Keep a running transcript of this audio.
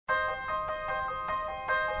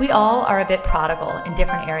We all are a bit prodigal in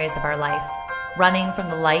different areas of our life, running from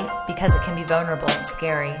the light because it can be vulnerable and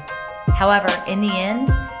scary. However, in the end,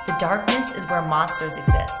 the darkness is where monsters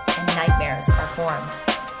exist and nightmares are formed.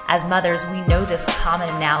 As mothers, we know this common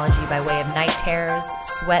analogy by way of night terrors,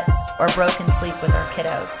 sweats, or broken sleep with our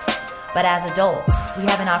kiddos. But as adults, we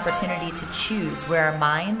have an opportunity to choose where our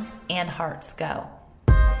minds and hearts go.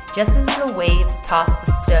 Just as the waves toss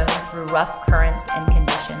the stone through rough currents and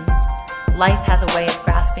conditions, life has a way of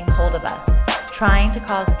grasping hold of us, trying to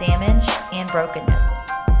cause damage and brokenness.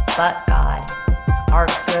 But God, our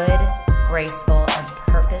good, graceful, and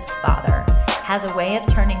purposed Father, has a way of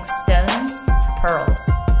turning stones to pearls.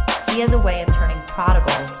 He has a way of turning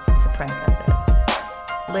prodigals to princesses.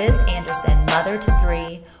 Liz Andersen, mother to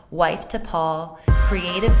 3, wife to Paul,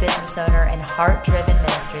 creative business owner, and heart-driven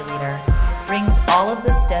ministry leader, brings all of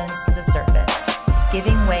the stones to the surface,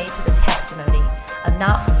 giving way to the testimony of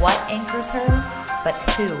not what anchors her, but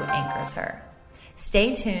who anchors her.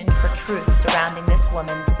 Stay tuned for truth surrounding this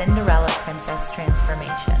woman's Cinderella princess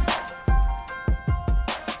transformation.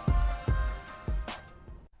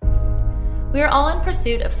 We are all in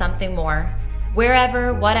pursuit of something more.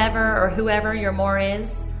 Wherever, whatever, or whoever your more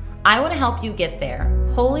is, I want to help you get there,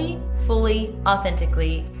 wholly, fully,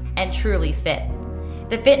 authentically, and truly fit.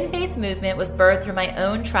 The Fit and Faith movement was birthed through my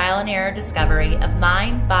own trial and error discovery of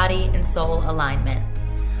mind, body, and soul alignment.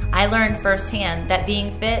 I learned firsthand that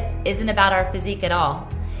being fit isn't about our physique at all.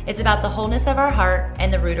 It's about the wholeness of our heart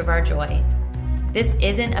and the root of our joy. This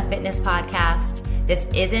isn't a fitness podcast. This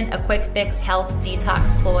isn't a quick fix health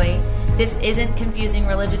detox ploy. This isn't confusing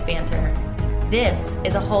religious banter. This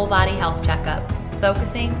is a whole body health checkup,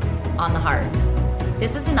 focusing on the heart.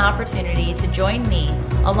 This is an opportunity to join me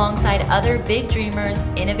alongside other big dreamers,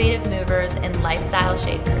 innovative movers, and lifestyle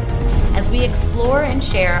shakers as we explore and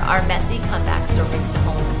share our messy comeback stories to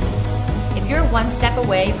wholeness. If you're one step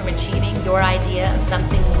away from achieving your idea of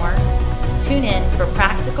something more, tune in for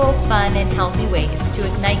practical, fun, and healthy ways to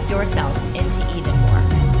ignite yourself into even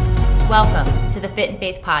more. Welcome to the Fit and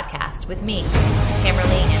Faith podcast with me,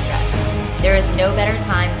 Tamerlee Andress. There is no better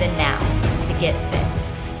time than now to get fit.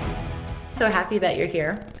 So happy that you're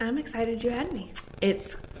here. I'm excited you had me.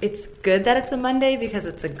 It's good that it's a Monday because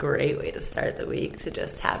it's a great way to start the week to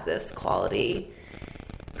just have this quality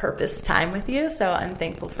purpose time with you. So I'm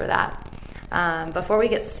thankful for that. Before we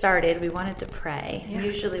get started, we wanted to pray. Yes.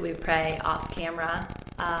 Usually we pray off camera,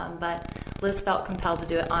 but Liz felt compelled to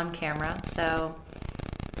do it on camera. So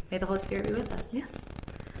may the Holy Spirit be with us. Yes.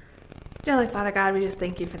 Dear Holy Father God, we just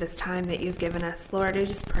thank you for this time that you've given us. Lord, we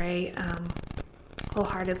just pray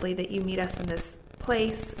wholeheartedly that you meet us in this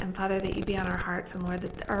place, and Father, that you be on our hearts, and Lord,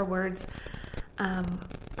 that our words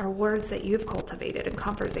are words that you've cultivated and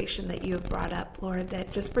conversation that you have brought up, Lord, that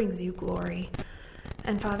just brings you glory.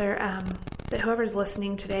 And Father, that whoever's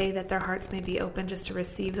listening today, that their hearts may be open just to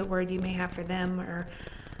receive the word you may have for them, or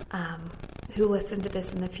who listen to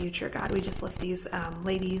this in the future. God, we just lift these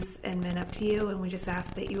ladies and men up to you, and we just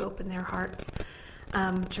ask that you open their hearts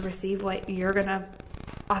to receive what you're going to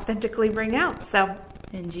authentically bring out. So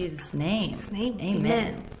in Jesus' name.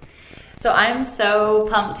 Amen. So I'm so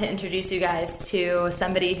pumped to introduce you guys to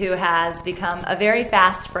somebody who has become a very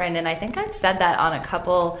fast friend, and I think I've said that on a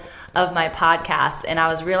couple of my podcasts, and I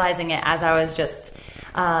was realizing it as I was just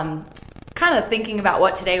kind of thinking about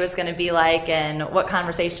what today was going to be like and what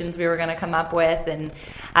conversations we were going to come up with. And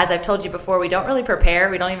as I've told you before, we don't really prepare.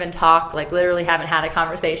 We don't even talk, like literally haven't had a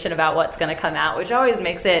conversation about what's going to come out, which always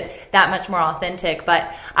makes it that much more authentic.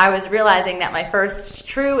 But I was realizing that my first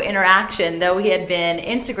true interaction, though we had been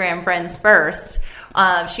Instagram friends first,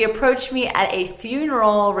 she approached me at a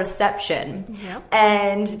funeral reception. Yep.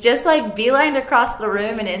 And just like beelined across the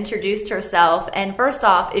room and introduced herself. And first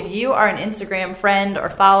off, if you are an Instagram friend or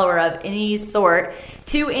follower of any sort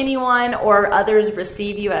to anyone or others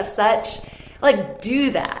receive you as such, like,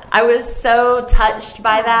 do that. I was so touched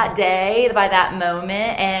by that day, by that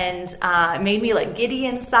moment, and it made me like giddy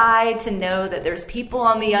inside to know that there's people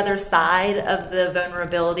on the other side of the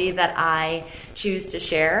vulnerability that I choose to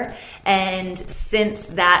share. And since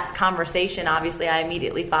that conversation, obviously, I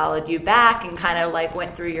immediately followed you back and kind of like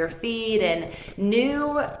went through your feed and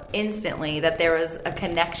knew instantly that there was a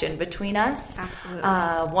connection between us. Absolutely.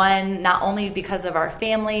 One, not only because of our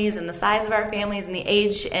families and the size of our families and the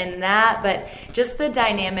age and that, but just the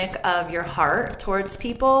dynamic of your heart towards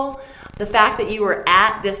people. The fact that you were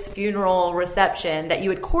at this funeral reception, that you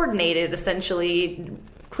had coordinated essentially,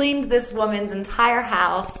 cleaned this woman's entire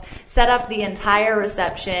house, set up the entire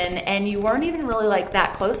reception, and you weren't even really like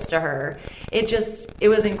that close to her. It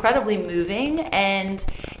was incredibly moving, and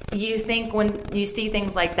you think when you see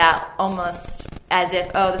things like that, almost as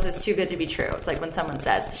if, oh, this is too good to be true. It's like when someone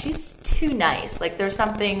says, she's too nice, like there's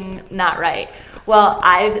something not right. Well,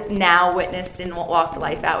 I've now witnessed and walked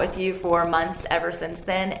life out with you for months ever since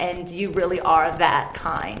then, and you really are that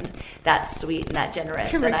kind, that sweet, and that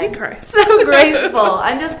generous. You're and making me I'm cry. so grateful.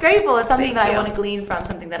 I'm just grateful. It's something Thank that you. I want to glean from,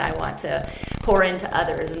 something that I want to pour into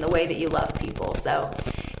others in the way that you love people. So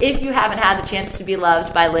if you haven't had the chance to be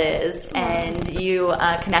loved by Liz and you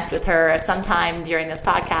connect with her sometime during this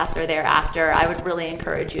podcast or thereafter, I would really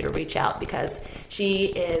encourage you to reach out, because she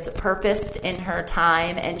is purposed in her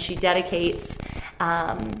time and she dedicates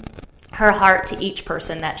her heart to each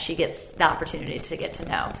person that she gets the opportunity to get to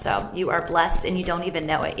know. So you are blessed and you don't even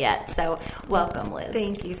know it yet. So welcome, Liz.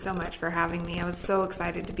 Thank you so much for having me. I was so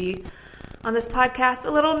excited to be on this podcast.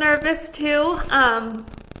 A little nervous too,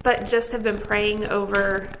 but just have been praying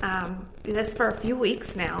over this for a few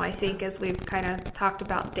weeks now, I think, as we've kind of talked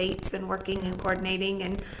about dates and working and coordinating.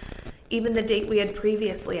 And even the date we had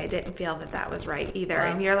previously, I didn't feel that was right either.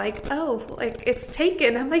 Wow. And you're like, oh, like it's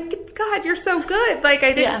taken. I'm like, God, you're so good. Like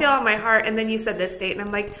I didn't feel on my heart. And then you said this date and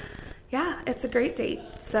I'm like, yeah, it's a great date.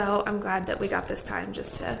 So I'm glad that we got this time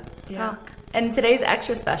just to talk. And today's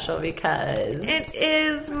extra special because it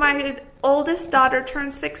is my oldest daughter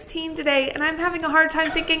turned 16 today, and I'm having a hard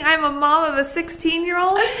time thinking I'm a mom of a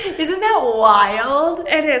 16-year-old. Isn't that wild?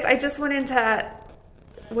 It is. I just went into,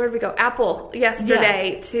 where did we go? Apple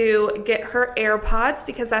yesterday to get her AirPods,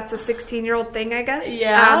 because that's a 16-year-old thing, I guess.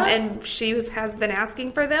 Yeah. And she has been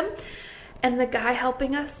asking for them. And the guy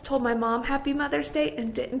helping us told my mom Happy Mother's Day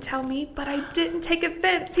and didn't tell me, but I didn't take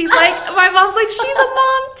offense. He's like, my mom's like, she's a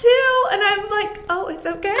mom too. And I'm like, oh, it's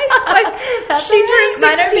okay. Like, she turned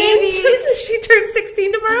 16. She turned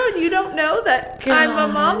 16 tomorrow, and you don't know that I'm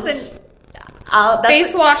a mom, then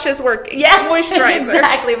face wash is working. Yeah, moisturizer.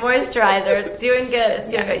 Exactly, moisturizer. It's doing good. It's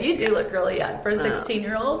doing Yes. good. You do look really young for a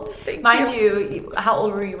 16-year-old. Thank Mind you, how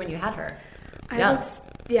old were you when you had her?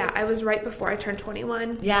 I was right before I turned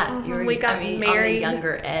 21. Yeah, we got married. On the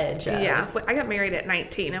younger edge. Yeah, I got married at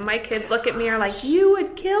 19, and my kids look at me and are like, you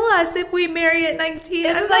would kill us if we marry at 19.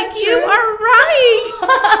 I'm like, you are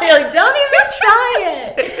right. You're like, don't even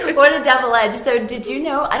try it. What a double edge. So did you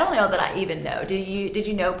know, I don't know that I even know, did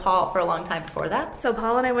you know Paul for a long time before that? So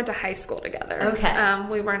Paul and I went to high school together. Okay.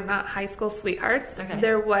 We were not high school sweethearts. Okay.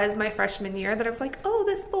 There was my freshman year that I was like, oh,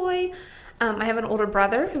 this boy. I have an older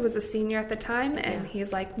brother who was a senior at the time, and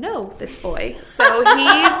he's like, no, this boy. So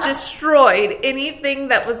he destroyed anything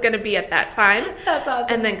that was going to be at that time. That's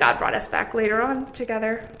awesome. And then God brought us back later on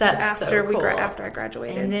together. That's after so cool. After I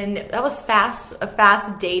graduated. And then that was a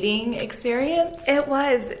fast dating experience. It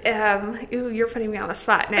was. You're putting me on the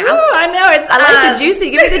spot now. Ooh, I know. I like the juicy.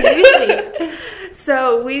 Give me the juicy.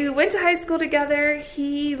 So we went to high school together.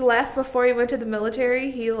 He left before he went to the military.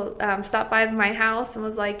 He stopped by my house and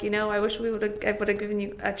was like, I wish I would have given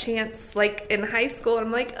you a chance, like in high school. And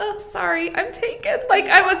I'm like, oh, sorry, I'm taken. Like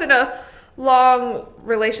I was in a long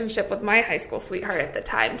relationship with my high school sweetheart at the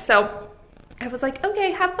time. So I was like,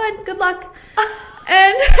 okay, have fun, good luck. And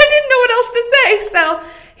I didn't know what else to say. So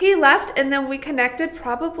he left, and then we connected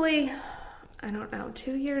probably, I don't know,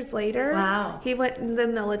 2 years later. Wow. He went in the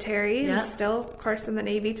military and still, of course, in the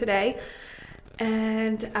Navy today.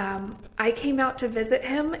 And I came out to visit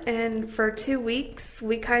him, and for 2 weeks,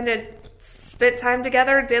 we kind of spent time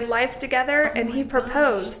together, did life together, and he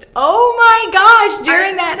proposed. Oh my gosh!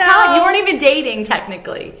 During that time, you weren't even dating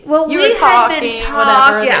technically. Well, you we were talking, had been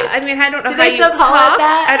whatever. Yeah, I mean, I don't know Do how they you still call talk. it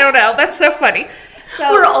that? I don't know. That's so funny.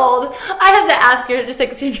 So, We're old. I have to ask your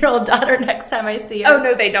 16-year-old daughter next time I see her. oh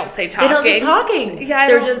no, they don't say talking. They don't say talking. Yeah,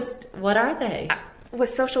 they're just. What are they?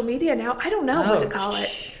 With social media now, I don't know what to call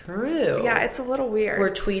it. True. Yeah, it's a little weird.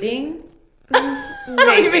 We're tweeting. I I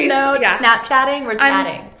don't even know. Yeah. Snapchatting. We're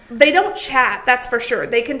chatting. They don't chat, that's for sure.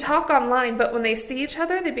 They can talk online, but when they see each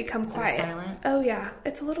other, they become quiet. They're silent. Oh yeah,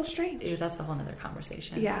 it's a little strange. Ooh, that's a whole other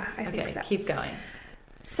conversation. Yeah, I think so. Keep going.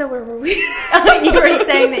 So where were we? You were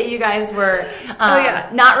saying that you guys were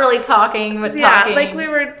not really talking, but talking. Yeah, like we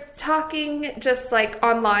were talking just like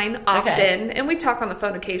online often, and we talk on the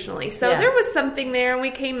phone occasionally. So there was something there,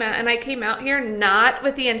 and I came out here not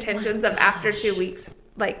with the intentions of after 2 weeks,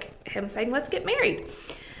 like him saying, let's get married.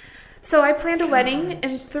 So I planned a wedding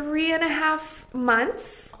in 3.5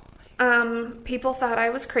 months. People thought I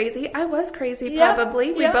was crazy. I was crazy,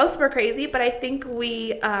 probably. We both were crazy, but I think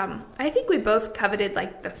we both coveted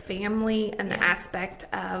like the family and the aspect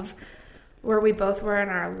of where we both were in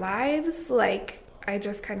our lives. Like, I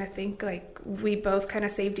just kind of think like we both kind of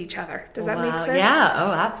saved each other. Does that make sense? Yeah.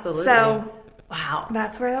 Oh, absolutely. So, wow,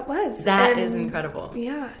 that's where that was. That is incredible.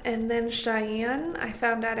 Yeah, and then Cheyenne, I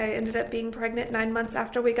found out I ended up being pregnant 9 months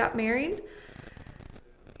after we got married.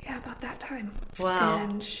 Yeah, about that time. Wow.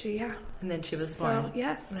 And And then she was born. So,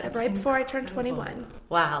 yes, That's right before I turned incredible. 21.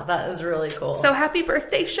 Wow, that is really cool. So happy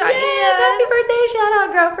birthday, Cheyenne. Yes, happy birthday, shout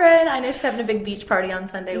out, girlfriend. I know she's having a big beach party on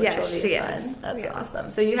Sunday, which Yes, will be she fun. is. That's Yeah.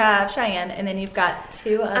 awesome. So you have Cheyenne, and then you've got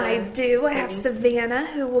 2 other I do. I have babies. Savannah,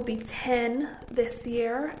 who will be 10 this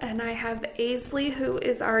year, and I have Aisley, who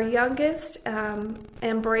is our youngest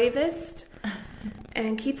and bravest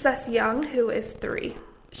and keeps us young, who is 3.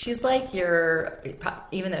 She's like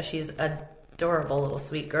even though she's adorable little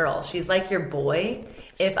sweet girl, she's like your boy.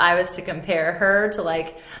 If I was to compare her to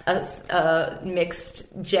like a mixed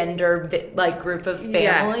gender like group of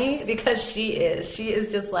family, Yes. because she is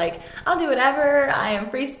just like, I'll do whatever. I am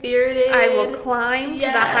free spirited. I will climb to the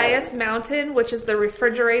Yes. highest mountain, which is the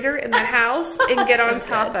refrigerator in the house, and get on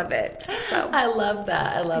top of it. So I love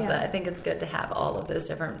that. I love Yeah. that. I think it's good to have all of those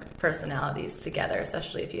different personalities together,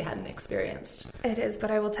 especially if you hadn't experienced. it is,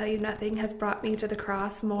 but I will tell you, nothing has brought me to the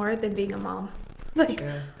cross more than being a mom. Like,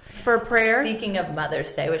 True. for prayer. Speaking of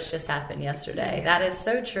Mother's Day, which just happened yesterday, that is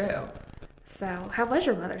so true. So, how was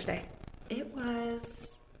your Mother's Day? It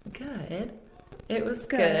was good. It was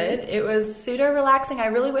Good. good. It was pseudo relaxing. I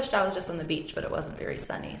really wished I was just on the beach, but it wasn't very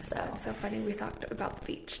sunny. So It's so funny. We talked about the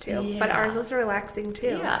beach too, Yeah. but ours was relaxing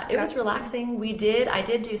too. yeah, it was Got- relaxing. I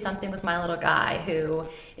did do something with my little guy who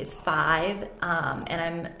is 5, and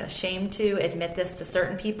I'm ashamed to admit this to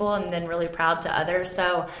certain people and then really proud to others.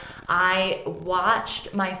 So I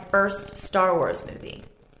watched my first Star Wars movie.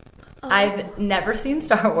 I've never seen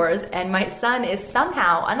Star Wars, and my son is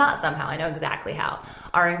I know exactly how.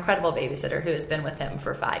 Our incredible babysitter, who has been with him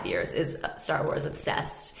for 5 years, is Star Wars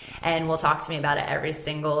obsessed and will talk to me about it every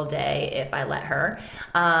single day if I let her.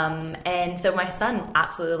 And so my son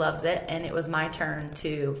absolutely loves it, and it was my turn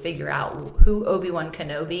to figure out who Obi-Wan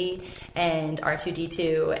Kenobi and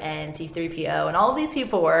R2-D2 and C-3PO and all of these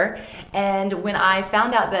people were. And when I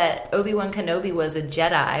found out that Obi-Wan Kenobi was a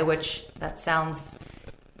Jedi, which that sounds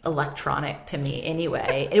electronic to me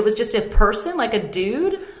anyway. It was just a person, like a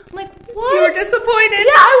dude. I'm like, what? You were disappointed.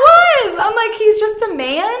 Yeah, I was. I'm like, he's just a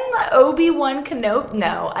man? Obi-Wan Kenobi?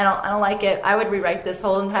 No, I don't like it. I would rewrite this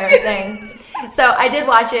whole entire thing. So I did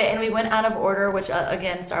watch it, and we went out of order, which,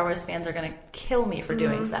 again, Star Wars fans are going to kill me for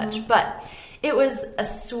doing such. But it was a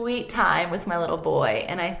sweet time with my little boy,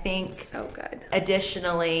 and I think So good.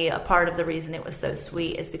 additionally, a part of the reason it was so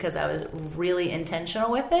sweet is because I was really intentional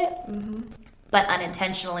with it. But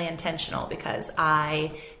unintentionally intentional, because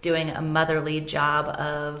doing a motherly job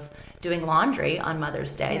of doing laundry on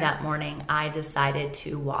Mother's Day that morning, I decided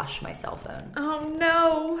to wash my cell phone. Oh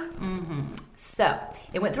no. So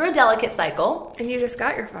it went through a delicate cycle. And you just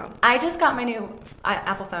got your phone. I just got my new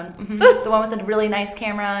Apple phone, the one with the really nice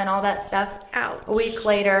camera and all that stuff. Ouch. A week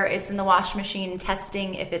later, it's in the washing machine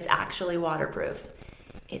testing if it's actually waterproof.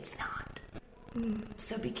 It's not.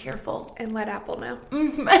 So be careful. And let Apple know.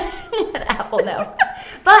 Let Apple know.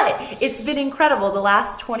 But it's been incredible the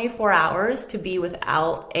last 24 hours to be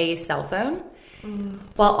without a cell phone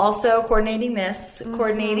while also coordinating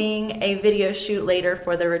coordinating a video shoot later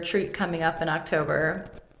for the retreat coming up in October.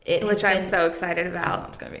 Which I'm so excited Oh, about.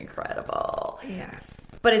 it's going to be incredible. Yes.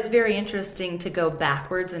 But it's very interesting to go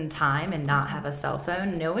backwards in time and not have a cell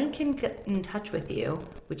phone. No one can get in touch with you,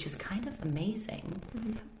 which is kind of amazing,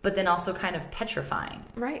 but then also kind of petrifying.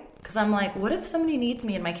 Right. Because I'm like, what if somebody needs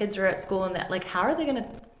me and my kids are at school and that, like, how are they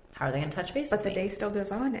gonna touch base But with the me? day still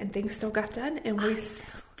goes on and things still got done and we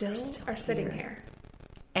still are sitting here.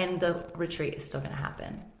 And the retreat is still gonna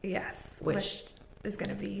happen. Yes. Which is going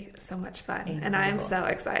to be so much fun. Incredible. And I'm so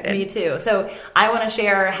excited. Me too. So I want to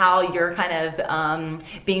share how you're kind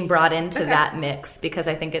of being brought into that mix, because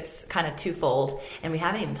I think it's kind of twofold. And we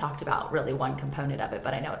haven't even talked about really one component of it,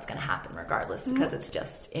 but I know it's going to happen regardless because it's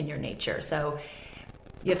just in your nature. So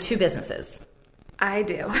you have 2 businesses. I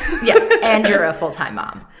do. Yeah, and you're a full-time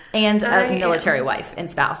mom and I a am. military wife and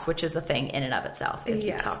spouse, which is a thing in and of itself. If you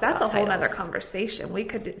Yes, talk that's a about whole other titles. conversation. We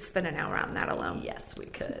could spend an hour on that alone. Yes, we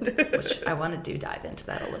could, which I want to dive into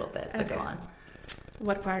that a little bit, but go Okay. on.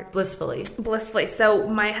 What part? Blissfully. Blissfully. So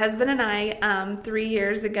my husband and I, 3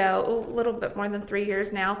 years ago, a little bit more than 3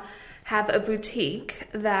 years now, have a boutique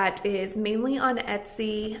that is mainly on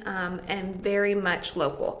Etsy and very much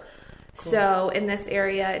local. Cool. So in this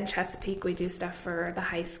area in Chesapeake, we do stuff for the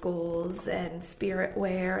high schools and spirit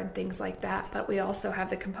wear and things like that. But we also have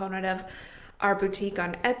the component of our boutique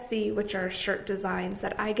on Etsy, which are shirt designs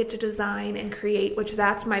that I get to design and create, which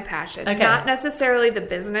that's my passion. Okay. Not necessarily the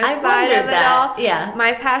business I side of wondered it that. all. Yeah.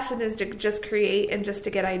 My passion is to just create and just to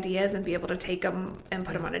get ideas and be able to take them and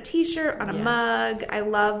put them on a t-shirt, on a mug. I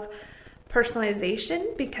love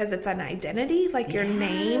personalization because it's an identity, like your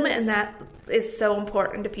name, and that is so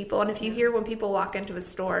important to people. And if you hear when people walk into a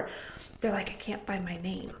store, they're like, I can't find my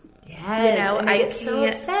name. Yes, you know, and I get so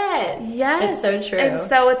upset. Yes, it's so true. And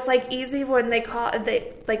so it's like easy when they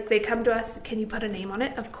come to us. Can you put a name on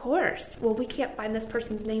it? Of course. Well, we can't find this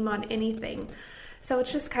person's name on anything, so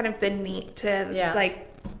it's just kind of been neat to like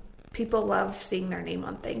people love seeing their name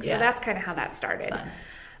on things. So that's kind of how that started.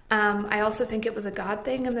 I also think it was a God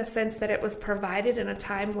thing in the sense that it was provided in a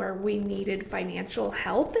time where we needed financial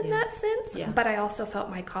help in that sense. Yeah. But I also felt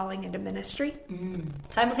my calling into ministry.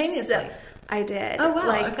 Simultaneously. So I did. Oh,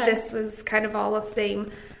 wow. This was kind of all the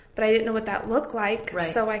same, but I didn't know what that looked like. Right.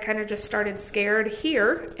 So I kind of just started scared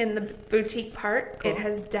here in the boutique part. Cool. It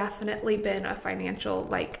has definitely been a financial,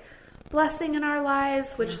 blessing in our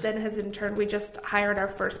lives, which then has in turn, we just hired our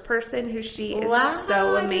first person who she is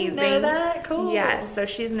so amazing. I didn't know that. Cool. Yes. So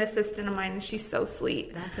she's an assistant of mine and she's so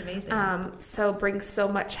sweet. That's amazing. So brings so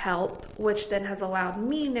much help, which then has allowed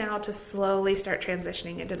me now to slowly start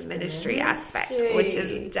transitioning into the ministry aspect, which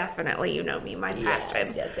is definitely, you know me, my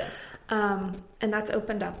passion. Yes. And that's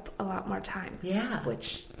opened up a lot more times. Yeah.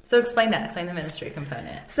 So explain the ministry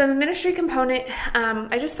component. So the ministry component,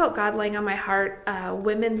 I just felt God laying on my heart,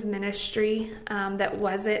 women's ministry that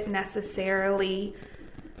wasn't necessarily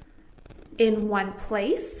in one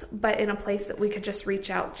place, but in a place that we could just reach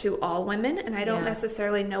out to all women. And I don't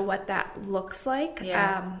necessarily know what that looks like.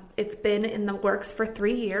 Yeah. It's been in the works for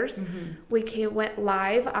 3 years. Mm-hmm. We went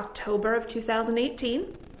live October of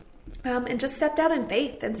 2018 and just stepped out in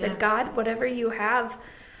faith and said, God, whatever you have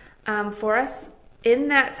for us, in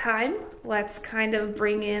that time, let's kind of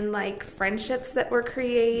bring in friendships that were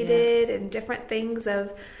created and different things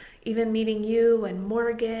of even meeting you and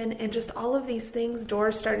Morgan and just all of these things.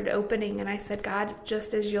 Doors started opening and I said, God,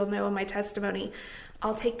 just as you'll know in my testimony,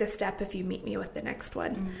 I'll take the step if you meet me with the next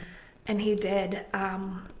one. Mm. And he did.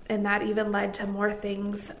 And that even led to more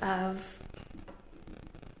things of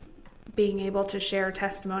being able to share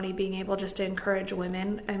testimony, being able just to encourage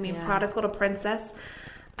women. I mean, Prodigal to Princess.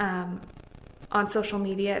 On social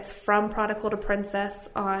media, it's from Prodigal to Princess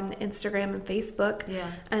on Instagram and Facebook. Yeah.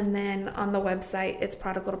 And then on the website, it's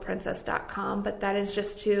prodigaltoprincess.com. But that is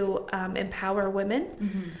just to empower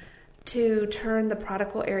women to turn the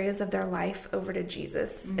prodigal areas of their life over to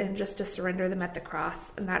Jesus and just to surrender them at the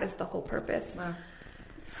cross. And that is the whole purpose. Wow.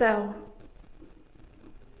 So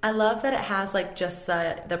I love that it has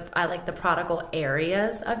I like the prodigal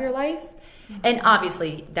areas of your life. And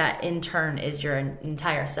obviously that in turn is your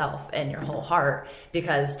entire self and your whole heart,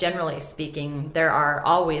 because generally speaking, there are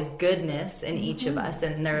always goodness in each of us.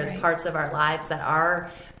 And there's parts of our lives that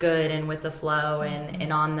are good and with the flow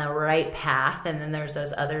and on the right path. And then there's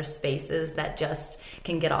those other spaces that just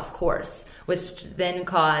can get off course, which then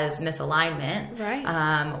cause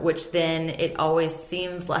misalignment, which then it always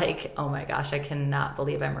seems like, oh my gosh, I cannot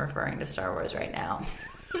believe I'm referring to Star Wars right now.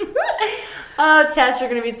 Oh, Tess, you're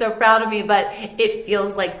going to be so proud of me, but it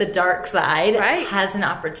feels like the dark side has an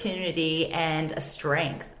opportunity and a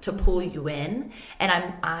strength to pull you in. And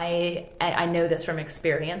I know this from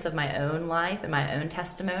experience of my own life and my own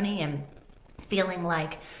testimony, and feeling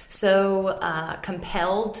so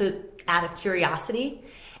compelled to out of curiosity.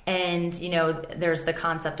 And, there's the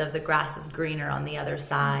concept of the grass is greener on the other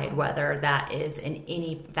side, whether that is in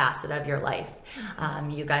any facet of your life.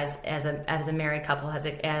 You guys, as a married couple,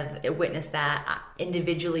 have witnessed that.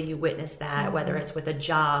 Individually, you witness that, whether it's with a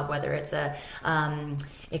job, whether it's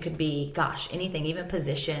it could be, anything, even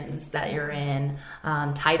positions that you're in,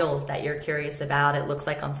 titles that you're curious about. It looks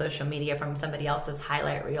like on social media from somebody else's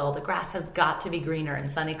highlight reel, the grass has got to be greener in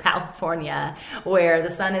sunny California, where the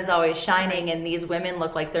sun is always shining and these women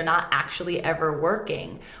look like they're not actually ever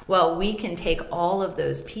working. Well, we can take all of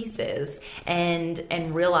those pieces and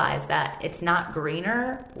realize that it's not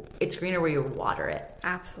greener, it's greener where you water it.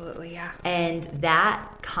 Absolutely, yeah. And that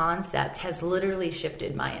concept has literally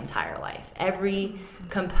shifted my entire life. Every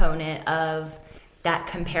component of that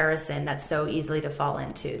comparison that's so easily to fall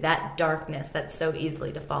into, that darkness that's so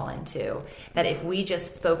easily to fall into, that if we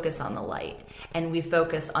just focus on the light and we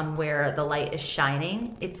focus on where the light is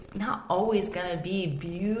shining, it's not always going to be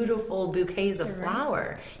beautiful bouquets of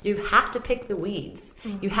flower. You have to pick the weeds.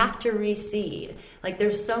 You have to reseed.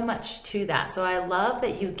 There's so much to that. So I love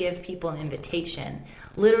that you give people an invitation,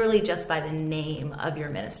 literally just by the name of your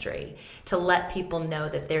ministry, to let people know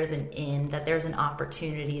that there's an in, that there's an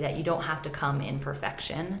opportunity, that you don't have to come in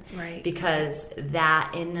perfection. Right. Because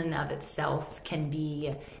that in and of itself can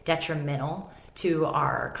be detrimental to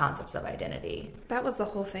our concepts of identity. That was the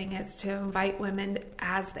whole thing, is to invite women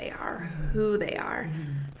as they are, who they are.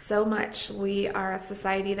 So much we are a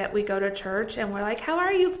society that we go to church and we're like, how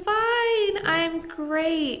are you? Fine, I'm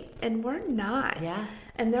great. And we're not. Yeah.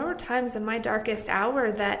 And there were times in my darkest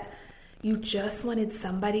hour that you just wanted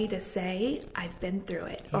somebody to say, I've been through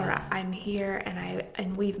it, or I'm here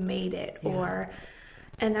and we've made it,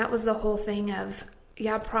 and that was the whole thing of,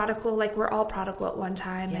 prodigal, like we're all prodigal at one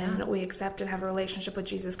time, and we accept and have a relationship with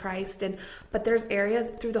Jesus Christ, but there's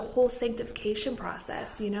areas through the whole sanctification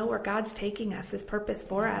process, where God's taking us, his purpose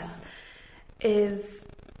for us is,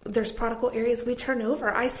 there's prodigal areas we turn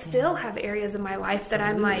over. I still have areas in my life that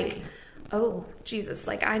I'm like, oh, Jesus,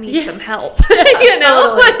 like I need some help,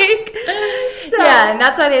 Yeah, and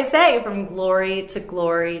that's why they say from glory to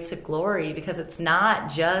glory to glory, because it's not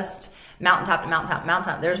just mountaintop to mountaintop to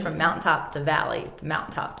mountaintop. There's from mountaintop to valley to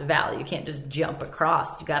mountaintop to valley. You can't just jump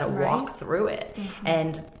across. You got to walk through it.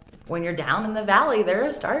 And when you're down in the valley, there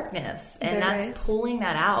is darkness, and that's pulling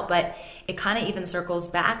that out. But it kind of even circles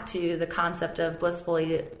back to the concept of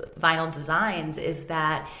blissfully vinyl designs, is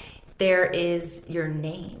that there is your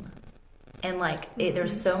name. And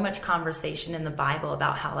there's so much conversation in the Bible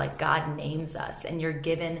about how God names us, and you're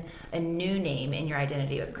given a new name in your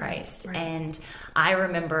identity with Christ. Right. And I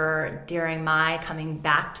remember during my coming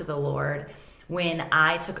back to the Lord, when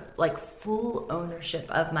I took full ownership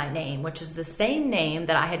of my name, which is the same name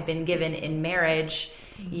that I had been given in marriage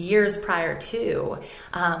years prior to,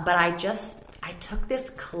 but I took this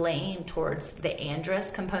claim towards the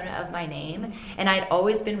Andress component of my name, and I'd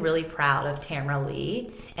always been really proud of Tamara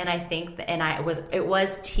Lee, and I think it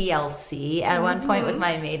was TLC at one point with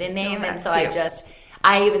my maiden name, and so cute.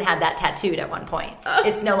 I even had that tattooed at one point.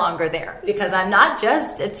 It's no longer there, because I'm not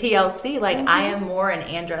just a TLC. I am more an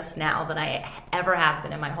Andress now than I ever have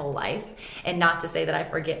been in my whole life. And not to say that I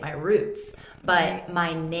forget my roots, but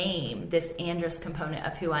my name, this Andress component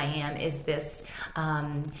of who I am, is this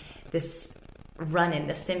run-in,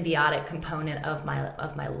 the symbiotic component of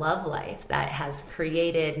my love life that has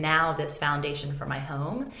created now this foundation for my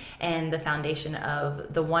home, and the foundation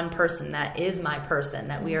of the one person that is my person,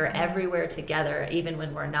 that we are everywhere together, even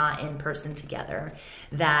when we're not in person together,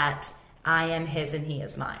 that I am his and he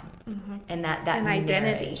is mine. And that an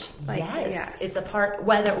identity. Yes. It's a part,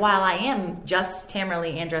 while I am just Tamara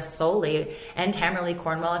Lee Andress solely, and Tamara Lee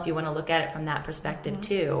Cornwell, if you want to look at it from that perspective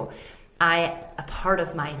too, a part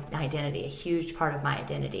of my identity, a huge part of my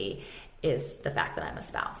identity, is the fact that I'm a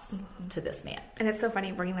spouse to this man. And it's so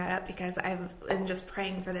funny bringing that up, because I've been just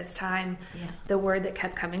praying for this time. The word that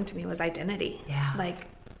kept coming to me was identity.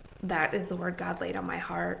 That is the word God laid on my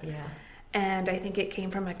heart. And I think it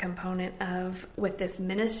came from a component of, with this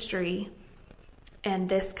ministry and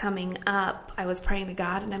this coming up, I was praying to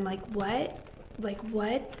God, and I'm like, what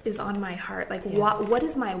is on my heart? What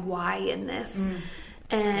is my why in this?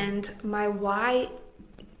 And my why,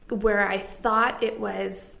 where I thought it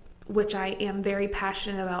was, which I am very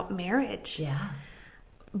passionate about, marriage.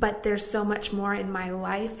 But there's so much more in my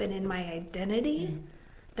life and in my identity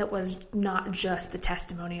that was not just the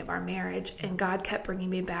testimony of our marriage. And God kept bringing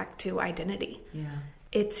me back to identity.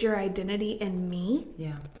 It's your identity in me.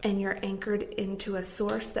 And you're anchored into a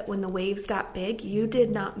source that when the waves got big, you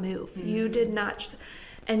did not move. You did not.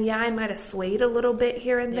 And I might have swayed a little bit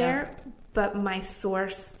here and there, but my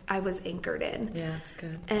source, I was anchored in. That's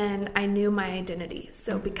good. And I knew my identity.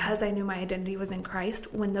 So because I knew my identity was in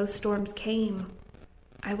Christ, when those storms came,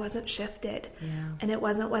 I wasn't shifted. And it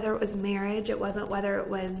wasn't whether it was marriage, it wasn't whether it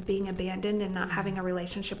was being abandoned and not having a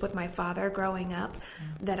relationship with my father growing up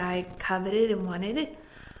that I coveted and wanted it.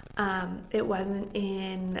 It wasn't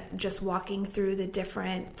in just walking through the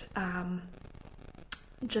different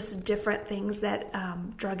things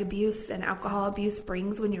that drug abuse and alcohol abuse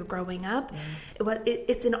brings when you're growing up.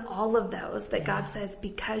 It's in all of those that God says,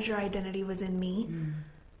 because your identity was in me,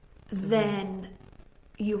 then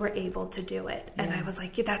you were able to do it. And I was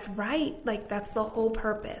like, that's right. That's the whole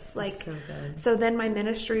purpose. So good. So then my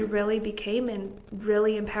ministry really became in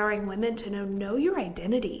really empowering women to know your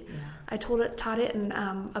identity. I taught it in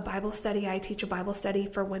a Bible study. I teach a Bible study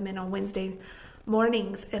for women on Wednesday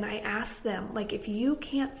mornings, and I ask them, if you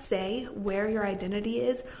can't say where your identity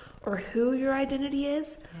is or who your identity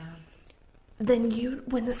is, then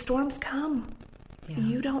when the storms come,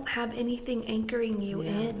 you don't have anything anchoring you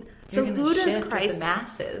in. So who does Christ? The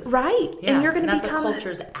masses, right? And you're going to become what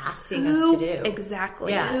culture's asking us to do.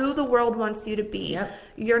 Exactly. Who the world wants you to be.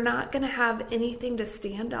 You're not going to have anything to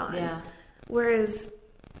stand on. Whereas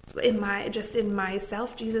in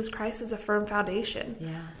myself, Jesus Christ is a firm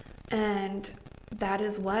foundation. And that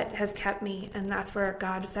is what has kept me. And that's where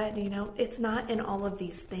God said, it's not in all of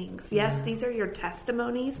these things. Yes, these are your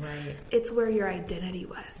testimonies. Right. It's where your identity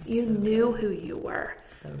was. You knew who you were.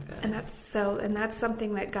 So good. And that's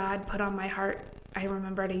something that God put on my heart. I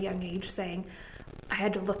remember at a young age saying, I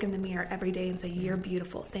had to look in the mirror every day and say, you're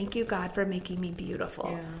beautiful. Thank you, God, for making me beautiful.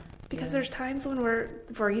 Yeah. Because there's times when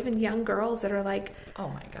for even young girls that are like, oh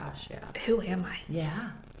my gosh, yeah. Who am I?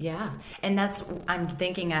 Yeah. Yeah. And I'm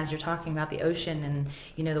thinking as you're talking about the ocean and,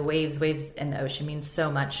 the waves in the ocean means so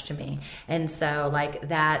much to me. And so like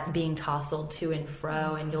that being tousled to and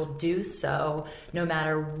fro, and you'll do so no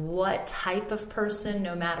matter what type of person,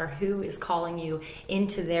 no matter who is calling you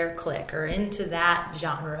into their clique or into that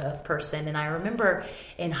genre of person. And I remember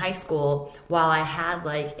in high school, while I had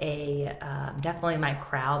like definitely my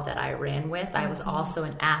crowd that I ran with, I was also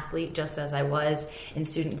an athlete, just as I was in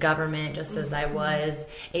student government, just as I was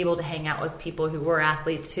able to hang out with people who were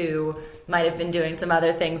athletes who might have been doing some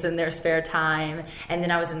other things in their spare time. And then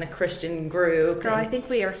I was in the Christian group. Girl, I think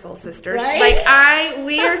we are soul sisters. Right? Like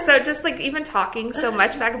we are so just like even talking so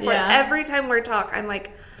much back and forth. Yeah. Every time we're talking, I'm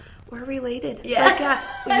like, we're related. Yeah. Like,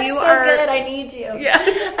 yes, you are good. I need you.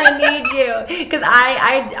 Yes. I need you. Because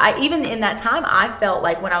I even in that time, I felt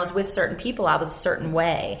like when I was with certain people, I was a certain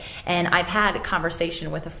way. And I've had a conversation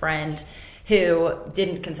with a friend who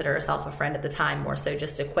didn't consider herself a friend at the time, more so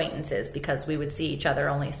just acquaintances, because we would see each other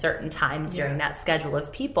only certain times during that schedule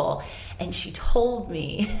of people. And she told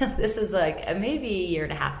me, this is like maybe a year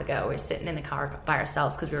and a half ago, we were sitting in the car by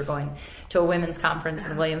ourselves because we were going to a women's conference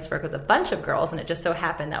in Williamsburg with a bunch of girls, and it just so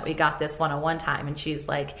happened that we got this one-on-one time, and she's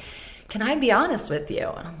like, can I be honest with you?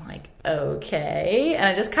 And I'm like, okay. And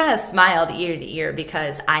I just kind of smiled ear to ear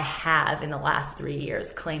because I have in the last 3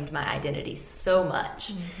 years claimed my identity so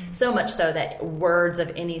much, so much so that words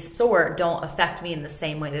of any sort don't affect me in the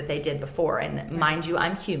same way that they did before. And mind you,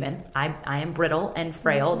 I'm human. I am brittle and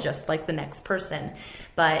frail, just like the next person.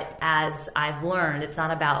 But as I've learned, it's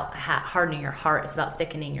not about hardening your heart. It's about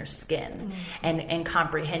thickening your skin and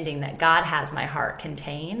comprehending that God has my heart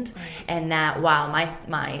contained, and that while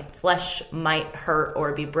my flesh might hurt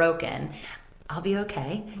or be broken, I'll be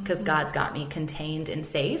okay because God's got me contained and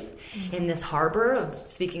safe in this harbor of,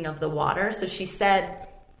 speaking of the water. So she said,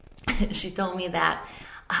 she told me that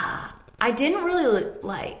I didn't really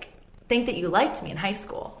think that you liked me in high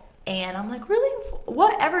school. And I'm like, really?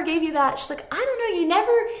 Whatever gave you that? She's like, I don't know. You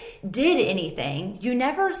never did anything. You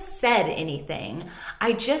never said anything.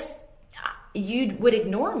 You would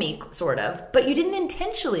ignore me, sort of, but you didn't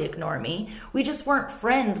intentionally ignore me. We just weren't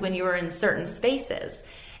friends when you were in certain spaces.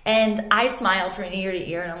 And I smiled from ear to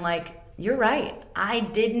ear, and I'm like, you're right. I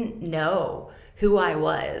didn't know who I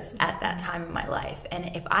was at that time in my life.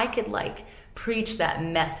 And if I could preach that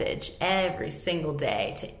message every single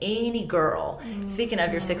day to any girl, speaking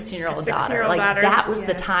of your 16-year-old daughter, that was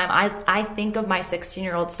the time I think of my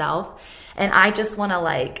 16-year-old self, and I just want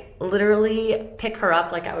to literally pick her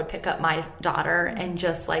up like I would pick up my daughter and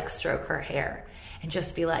just stroke her hair and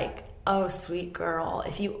just be like, oh, sweet girl,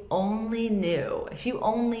 if you only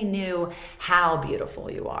knew how beautiful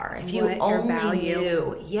you are, if you only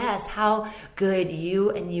knew, yes, how good you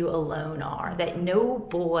and you alone are, that no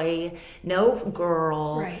boy, no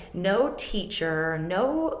girl, no teacher,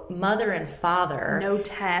 no mother and father, no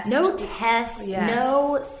test,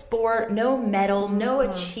 no sport, no medal, no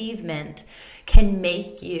achievement can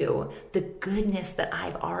make you the goodness that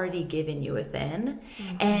I've already given you within.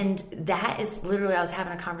 And that is literally, I was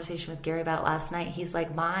having a conversation with Gary about it last night. He's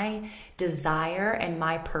like, my desire and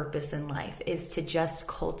my purpose in life is to just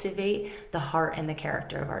cultivate the heart and the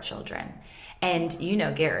character of our children. And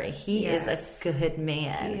Gary, he is a good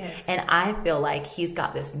man. And I feel like he's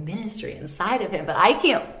got this ministry inside of him, but I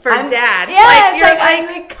can't. Dad. Yes,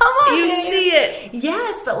 you're come on. You see it.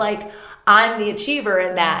 Yes, but I'm the achiever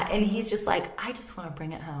in that. And he's just like, I just want to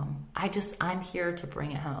bring it home. I'm here to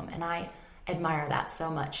bring it home. And I admire that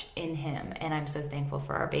so much in him. And I'm so thankful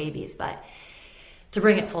for our babies. But to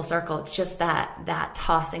bring it full circle, it's just that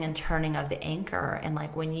tossing and turning of the anchor. And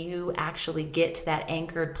when you actually get to that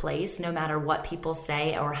anchored place, no matter what people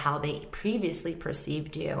say or how they previously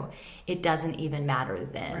perceived you, it doesn't even matter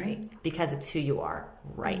then, because it's who you are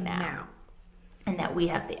right now. And that we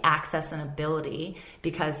have the access and ability,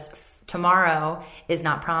 because tomorrow is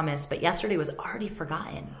not promised, but yesterday was already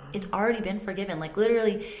forgotten. It's already been forgiven.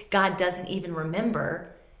 Literally, God doesn't even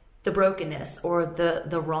remember the brokenness or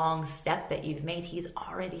the wrong step that you've made. He's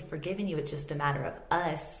already forgiven you. It's just a matter of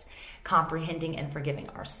us comprehending and forgiving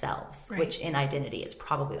ourselves, which in identity is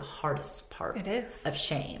probably the hardest part of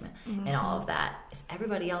shame and all of that. Is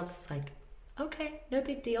everybody else is like, okay, no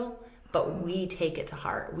big deal. but we take it to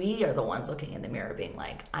heart. We are the ones looking in the mirror being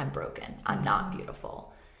like, I'm broken. I'm not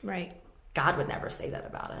beautiful. Right. God would never say that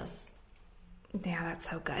about us. Yeah, that's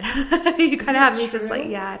so good. You kind of have me just like,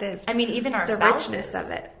 yeah, it is. I mean, even our the spouses. richness of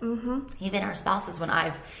it. Even our spouses, when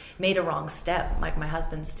I've made a wrong step, like my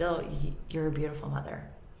husband still, you're a beautiful mother.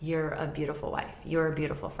 You're a beautiful wife. You're a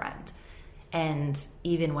beautiful friend. And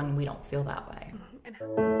even when we don't feel that way.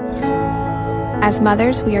 As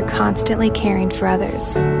mothers, we are constantly caring for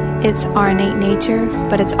others. It's our innate nature,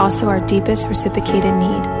 but it's also our deepest reciprocated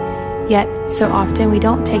need. Yet, so often we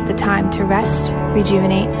don't take the time to rest,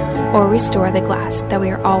 rejuvenate, or restore the glass that we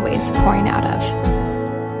are always pouring out of.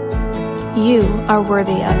 You are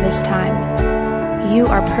worthy of this time. You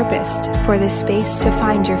are purposed for this space to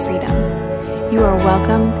find your freedom. You are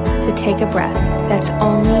welcomed to take a breath that's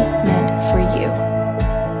only meant for you.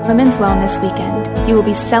 Women's Wellness Weekend, you will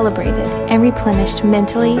be celebrated and replenished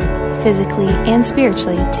mentally, physically, and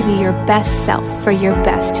spiritually to be your best self for your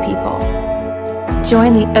best people.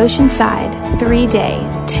 Join the Oceanside 3-day,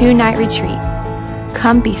 2-night retreat.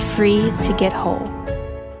 Come be free to get whole.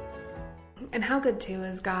 And how good too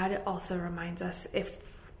is God also reminds us if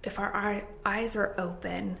our eyes are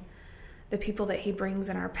open, the people that he brings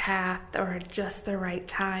in our path or at just the right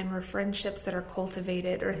time, or friendships that are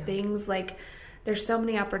cultivated, or things like, there's so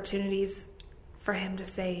many opportunities for him to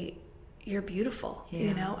say, you're beautiful.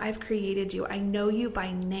 You know, I've created you. I know you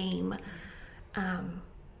by name.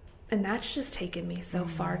 And that's just taken me so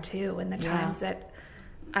far too. And the times that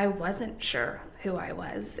I wasn't sure who I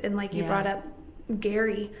was. And like you brought up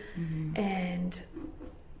Gary and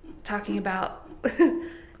talking about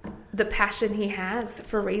the passion he has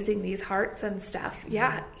for raising these hearts and stuff.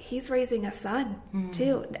 Yeah, he's raising a son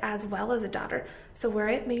too, as well as a daughter. So where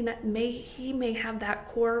it he may have that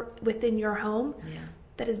core within your home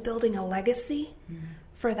that is building a legacy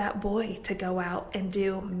for that boy to go out and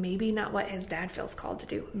do maybe not what his dad feels called to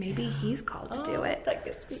do. Maybe he's called to do it. That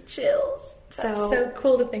gives me chills. That's So so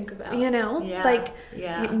cool to think about. You know,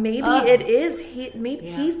 maybe it is.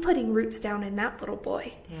 He's putting roots down in that little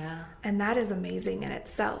boy. Yeah. And that is amazing in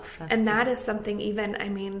itself. That's and that cool. is something even, I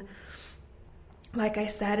mean, like I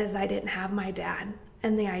said, is I didn't have my dad.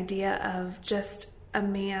 And the idea of just a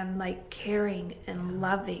man like caring and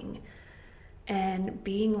loving and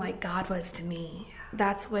being like God was to me.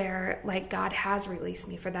 That's where like God has released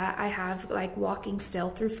me for that. I have like walking still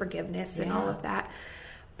through forgiveness and all of that.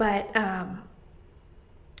 But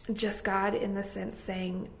just God in the sense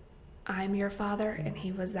saying, I'm your father, and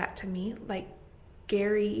he was that to me. Like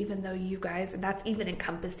Gary, even though you guys, and that's even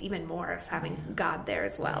encompassed even more of having God there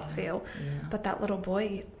as well too. But that little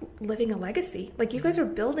boy living a legacy, like you guys are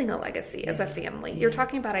building a legacy as a family. You're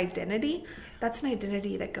talking about identity. That's an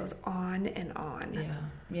identity that goes on and on.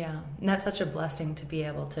 Yeah. And that's such a blessing to be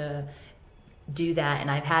able to do that. And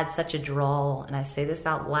I've had such a drawl, and I say this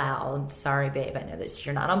out loud. Sorry, babe, I know that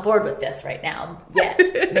you're not on board with this right now yet.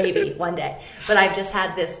 Maybe one day. But I've just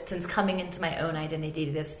had this, since coming into my own identity,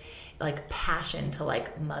 this like passion to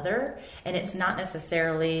like mother. And it's not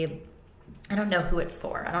necessarily, I don't know who it's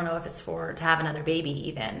for. I don't know if it's for to have another baby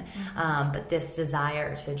even. But this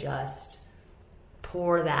desire to just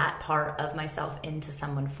pour that part of myself into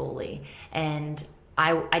someone fully. And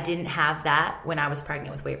I didn't have that when I was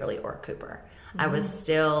pregnant with Waverly or Cooper. I was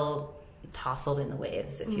still tousled in the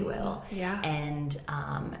waves, if you will. And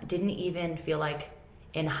didn't even feel like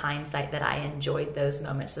in hindsight that I enjoyed those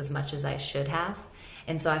moments as much as I should have.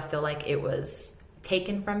 And so I feel like it was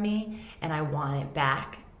taken from me and I want it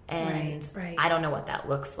back. And I don't know what that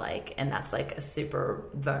looks like. And that's like a super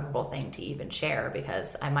vulnerable thing to even share,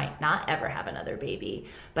 because I might not ever have another baby,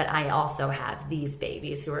 but I also have these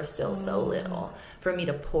babies who are still so little for me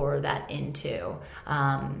to pour that into.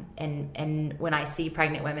 And when I see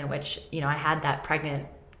pregnant women, which, you know, I had that pregnant,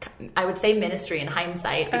 I would say ministry in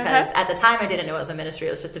hindsight, because at the time I didn't know it was a ministry. It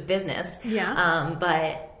was just a business.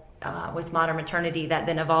 But with Modern Maternity, that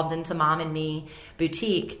then evolved into Mom and Me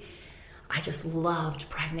Boutique, I just loved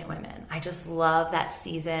pregnant women. I just love that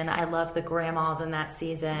season. I love the grandmas in that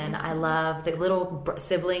season. I love the little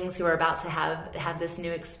siblings who are about to have this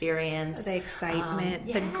new experience. The excitement,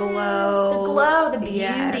 the glow. The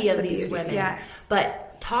beauty of these women.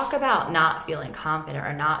 But talk about not feeling confident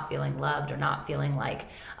or not feeling loved or not feeling like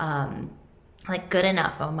good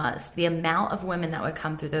enough almost. The amount of women that would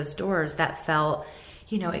come through those doors that felt,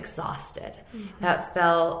 exhausted, that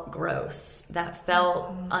felt gross, that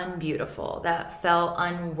felt unbeautiful, that felt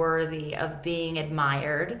unworthy of being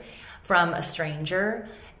admired from a stranger,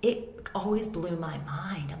 it always blew my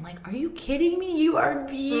mind. I'm like, are you kidding me? You are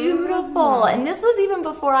beautiful. And this was even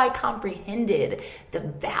before I comprehended the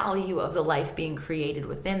value of the life being created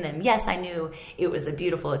within them. Yes, I knew it was a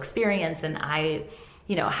beautiful experience, and I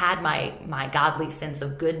had my godly sense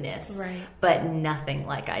of goodness, right, but nothing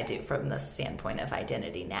like I do from the standpoint of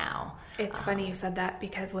identity now. It's funny you said that,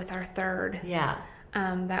 because with our third,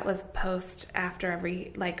 that was post after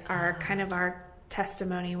every, like, our kind of our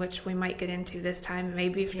testimony, which we might get into this time,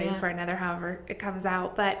 maybe save for another, however it comes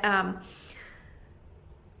out. But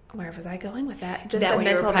where was I going with that? Just that a when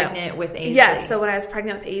mental you were pregnant with Aisley. Yeah, so when I was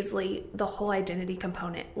pregnant with Aisley, the whole identity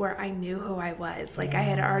component where I knew who I was. Like, I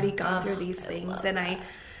had already gone through these things, and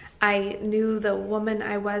I knew the woman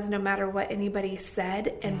I was no matter what anybody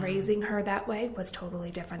said, and raising her that way was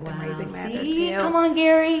totally different than raising my other two. Come on,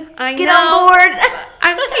 Gary. Get know. on board.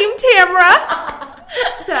 I'm Team Tamra.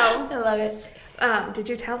 So I love it. Did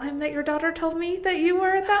you tell him that your daughter told me that you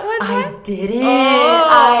were at that one time? I didn't. Oh,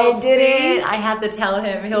 I didn't. I had to tell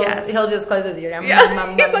him. He'll just close his ear. He's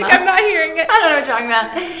like, I'm not hearing it. I don't know what you're talking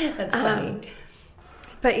about. That's funny.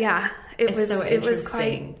 But yeah, it was so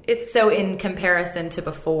interesting. So in comparison to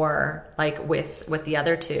before, like with the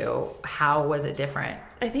other two, how was it different?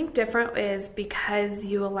 I think different is because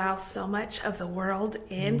you allow so much of the world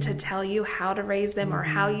in to tell you how to raise them, or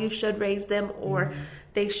how you should raise them, or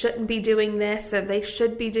they shouldn't be doing this, or they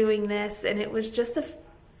should be doing this. And it was just a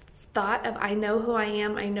thought of, I know who I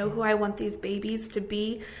am. I know who I want these babies to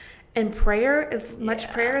be. And prayer, as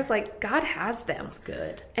much prayer as like God has them. That's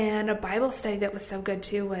good. And a Bible study that was so good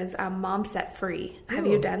too was Mom Set Free. Have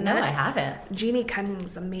you done that? No, I haven't. Jeannie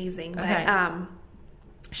Cunning's amazing. Okay. But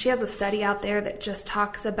she has a study out there that just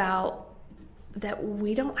talks about that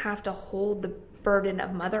we don't have to hold the burden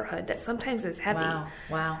of motherhood that sometimes is heavy.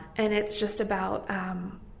 Wow. And it's just about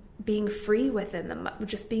being free within them,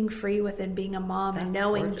 just being free within being a mom. That's and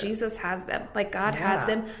knowing gorgeous. Jesus has them, like God has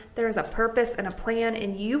them. There's a purpose and a plan,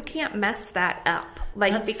 and you can't mess that up,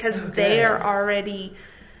 like, that's because so they are already,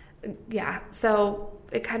 so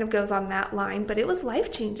it kind of goes on that line. But it was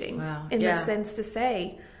life-changing in the sense to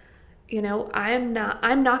say, I'm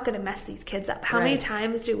not going to mess these kids up. How many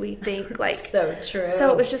times do we think, like, so true.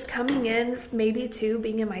 So it was just coming in, maybe too,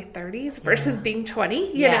 being in my 30s versus being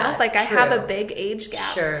 20, you know, like I have a big age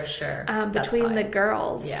gap. Sure. Between the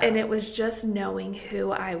girls. Yeah. And it was just knowing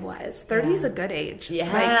who I was. 30 is a good age.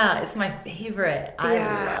 Yeah. Like, it's my favorite. I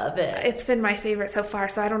love it. It's been my favorite so far.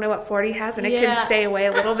 So I don't know what 40 has, and it can stay away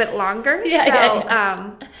a little bit longer. 30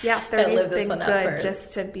 has been good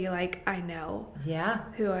just to be like, I know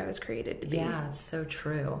who I was created to be. Yeah, it's so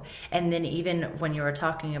true. And then even when you were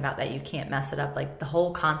talking about that, you can't mess it up, like the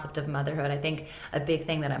whole concept of motherhood, I think a big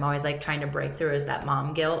thing that I'm always like trying to break through is that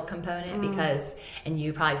mom guilt component, because, and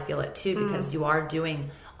you probably feel it too, because you are doing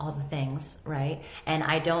all the things, right? And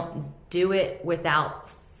I don't do it without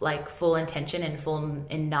like full intention and full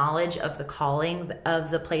in knowledge of the calling of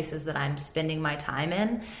the places that I'm spending my time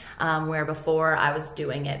in, where before I was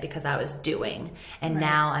doing it because I was doing, and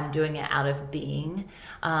now I'm doing it out of being.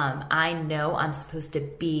 I know I'm supposed to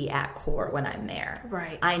be at core when I'm there.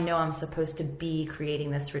 Right. I know I'm supposed to be creating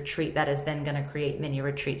this retreat that is then going to create many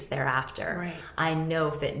retreats thereafter. Right. I know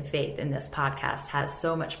Fit and Faith in this podcast has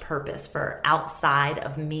so much purpose for outside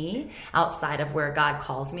of me, outside of where God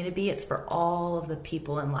calls me to be. It's for all of the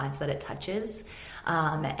people in lives that it touches.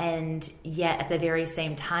 And yet at the very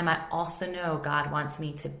same time, I also know God wants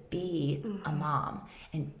me to be a mom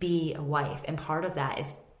and be a wife. And part of that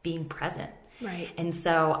is being present. Right. And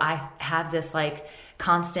so I have this like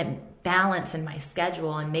constant balance in my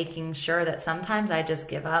schedule and making sure that sometimes I just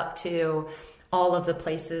give up to all of the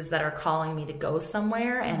places that are calling me to go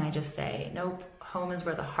somewhere. And I just say, nope, home is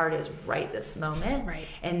where the heart is right this moment. Right.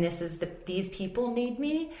 And this is these people need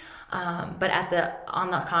me. But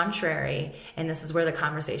on the contrary, and this is where the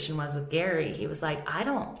conversation was with Gary, he was like, I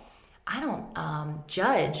don't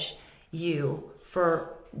judge you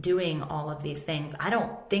for doing all of these things. I don't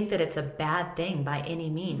think that it's a bad thing by any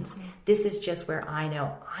means. This is just where I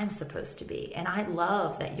know I'm supposed to be. And I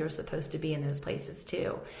love that you're supposed to be in those places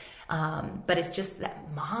too. But it's just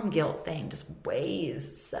that mom guilt thing just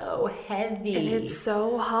weighs so heavy. And it's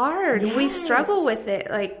so hard. Yes. We struggle with it.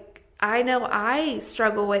 Like, I know I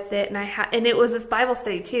struggle with it, and and it was this Bible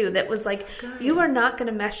study too that was like, you are not going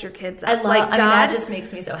to mess your kids up. God that just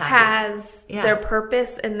makes me so happy. Has their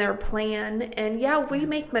purpose and their plan, and we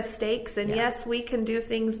make mistakes, and yes, we can do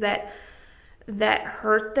things that that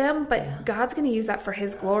hurt them, but God's going to use that for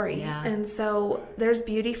his glory. Yeah. And so there's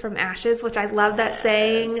beauty from ashes, which I love that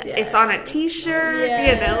saying. Yes. It's on a t-shirt,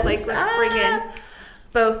 let's bring in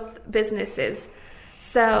both businesses.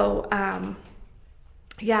 So,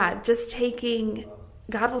 just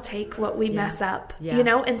God will take what we mess up,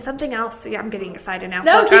 and something else. Yeah, I'm getting excited now.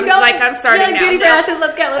 No, keep going. I'm starting now. Beauty for ashes.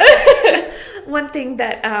 Let's go. One thing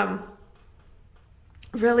that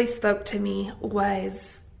really spoke to me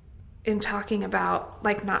was in talking about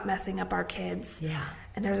not messing up our kids. Yeah.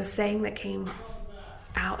 And there's a saying that came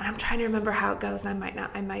out, and I'm trying to remember how it goes. I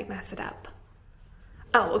might mess it up.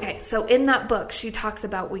 Oh, okay. So in that book, she talks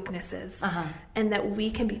about weaknesses and that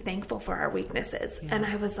we can be thankful for our weaknesses. Yeah. And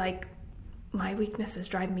I was like, my weaknesses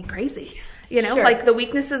drive me crazy, Sure. The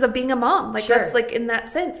weaknesses of being a mom, Sure. that's in that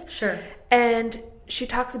sense. Sure. And she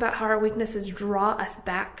talks about how our weaknesses draw us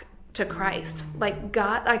back to Christ.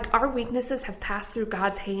 God, our weaknesses have passed through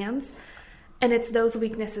God's hands, and it's those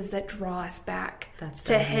weaknesses that draw us back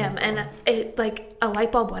to him. And it a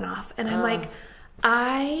light bulb went off, and I'm like,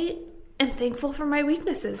 I am thankful for my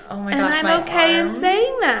weaknesses. Oh my and gosh, I'm okay in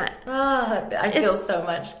saying that. I feel so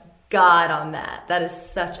much God on that. That is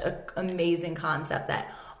such an amazing concept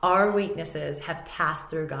that our weaknesses have passed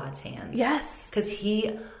through God's hands. Yes. Because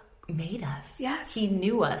he made us. Yes. He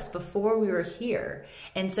knew us before we were here.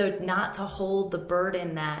 And so not to hold the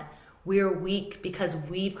burden that we're weak because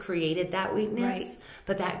we've created that weakness, right.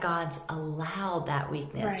 but that God's allowed that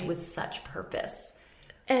weakness right. with such purpose.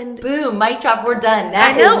 And boom, mic drop, we're done.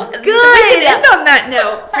 That I know. is good. We can end on that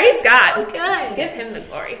note. Praise God. Good. Give him the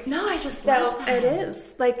glory. No, I just love that. It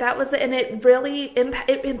is. That was and it really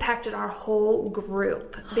it impacted our whole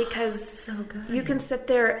group because so good. You can sit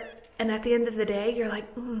there and at the end of the day, you're like,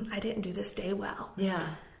 I didn't do this day well. Yeah.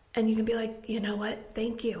 And you can be like, you know what?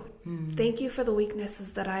 Thank you. Thank you for the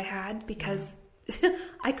weaknesses that I had because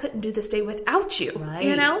I couldn't do this day without you.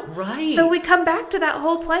 Right. Right. So we come back to that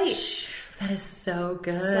whole place. That is so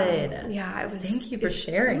good. Thank you for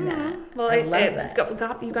sharing that. Well, I love that.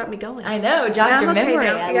 You got me going. I know, jogged your memory.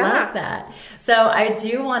 I Yeah. love that. So I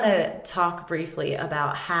do want to talk briefly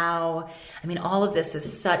about how, all of this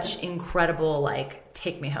is such incredible,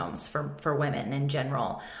 take me homes for women in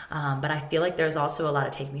general. But I feel like there's also a lot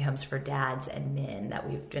of take me homes for dads and men that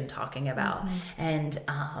we've been talking about. And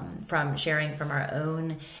from sharing from our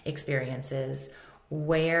own experiences,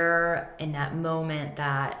 where in that moment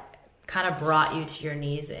that kind of brought you to your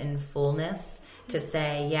knees in fullness to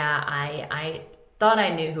say, I thought I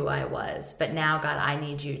knew who I was, but now God, I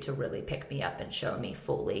need you to really pick me up and show me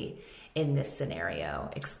fully in this scenario.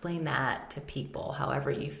 Explain that to people,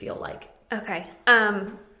 however you feel like. Okay.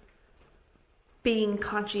 Being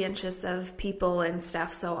conscientious of people and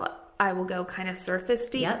stuff, so I will go kind of surface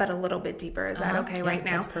deep, but a little bit deeper. Is that okay right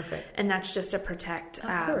now? That's perfect. And that's just to protect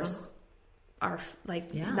of course.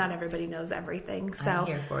 Not everybody knows everything. So I'm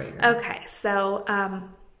here for you. Okay. So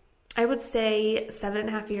I would say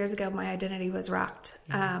 7.5 years ago, my identity was rocked.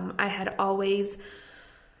 Yeah. I had always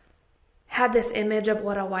had this image of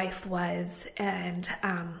what a wife was. And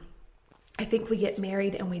I think we get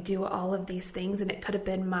married and we do all of these things, and it could have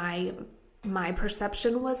been my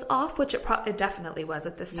perception was off, which it definitely was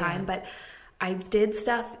at this time. But I did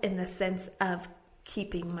stuff in the sense of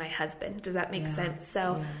keeping my husband. Does that make sense?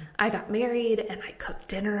 So I got married and I cooked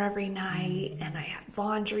dinner every night and I had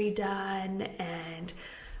laundry done and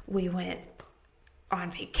we went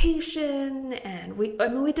on vacation and we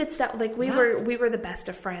did stuff we were the best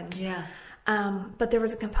of friends. Yeah. But there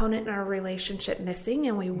was a component in our relationship missing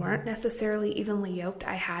and we weren't necessarily evenly yoked.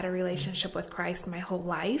 I had a relationship with Christ my whole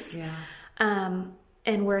life. Yeah.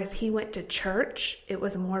 And whereas he went to church, it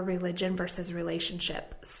was more religion versus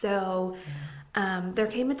relationship. So there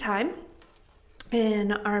came a time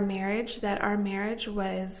in our marriage that our marriage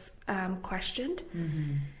was questioned.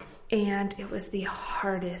 And it was the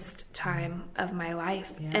hardest time of my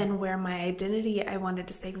life. And where my identity, I wanted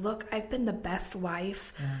to say, look, I've been the best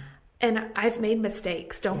wife. And I've made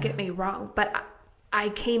mistakes, don't get me wrong. But I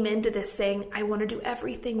came into this saying, I want to do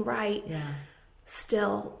everything right.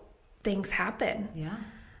 Still, things happen.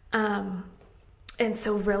 And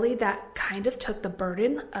so really that kind of took the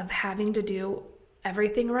burden of having to do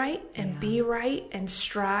everything right and be right and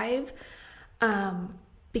strive.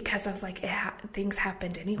 Because I was like, things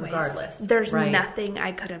happened anyways. Regardless. There's nothing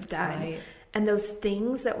I could have done. And those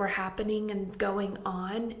things that were happening and going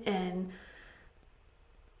on and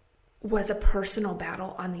was a personal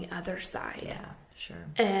battle on the other side. Yeah, sure.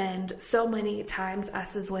 And so many times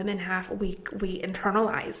us as women we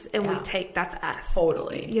internalize and we take, that's us.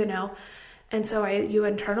 Totally. And so you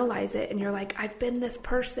internalize it and you're like, I've been this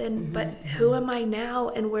person, but who am I now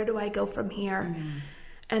and where do I go from here?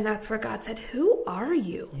 And that's where God said, who are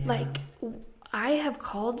you? Yeah. Like, I have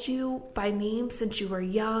called you by name since you were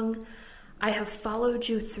young. I have followed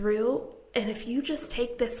you through. And if you just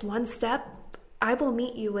take this one step, I will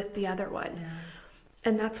meet you with the other one. Yeah.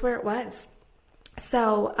 And that's where it was.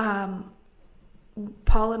 So,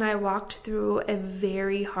 Paul and I walked through a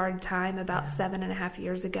very hard time about 7.5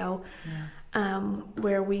 years ago,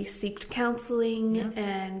 where we sought counseling. Yeah.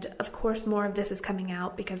 And of course, more of this is coming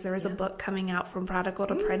out because there is a book coming out from Prodigal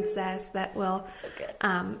to Princess that will,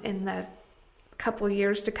 in the couple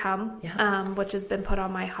years to come, which has been put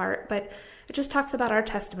on my heart. But it just talks about our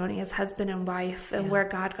testimony as husband and wife and where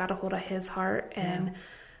God got a hold of his heart and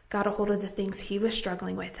got a hold of the things he was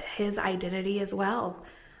struggling with, his identity as well.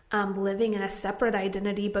 Living in a separate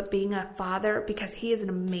identity, but being a father, because he is an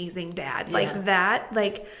amazing dad. He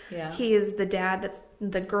is the dad that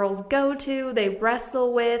the girls go to, they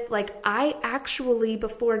wrestle with. Like, I actually,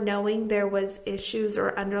 before knowing there was issues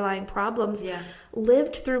or underlying problems,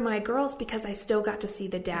 lived through my girls because I still got to see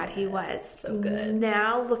the dad he was. So good.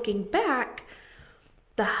 Now, looking back,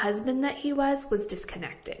 the husband that he was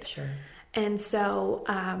disconnected. Sure. And so,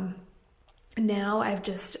 now I've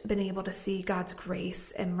just been able to see God's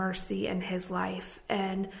grace and mercy in his life.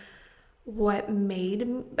 And what made,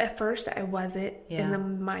 at first I wasn't in the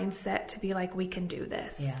mindset to be like, we can do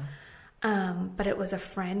this. Yeah. But it was a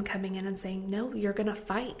friend coming in and saying, no, you're going to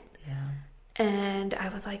fight. Yeah. And I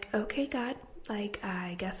was like, okay, God, like,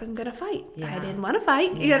 I guess I'm going to fight. Yeah. I didn't want to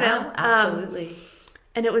fight, you know? Absolutely.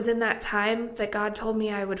 And it was in that time that God told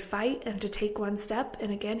me I would fight and to take one step.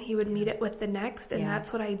 And again, he would meet it with the next. And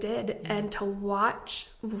that's what I did. Yeah. And to watch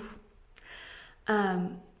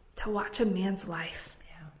a man's life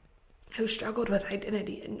who struggled with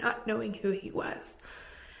identity and not knowing who he was,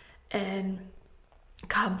 and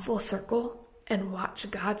come full circle and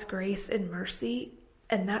watch God's grace and mercy.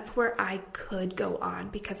 And that's where I could go on,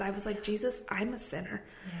 because I was like, Jesus, I'm a sinner.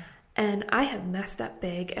 Yeah. And I have messed up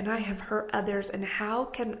big, and I have hurt others. And how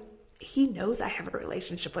can he knows I have a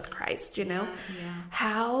relationship with Christ, you know? Yeah.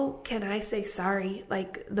 How can I say sorry?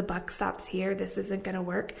 Like, the buck stops here. This isn't going to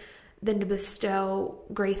work. Than to bestow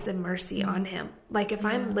grace and mercy on him. Like, if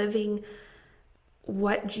I'm living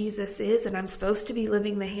what Jesus is, and I'm supposed to be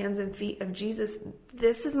living the hands and feet of Jesus,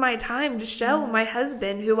 this is my time to show my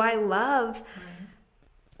husband, who I love,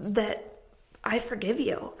 that I forgive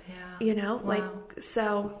you. Yeah. You know? Wow. Like,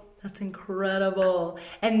 so. That's incredible.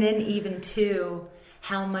 And then even too,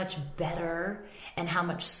 how much better and how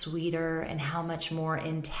much sweeter and how much more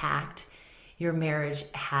intact your marriage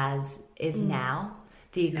is now.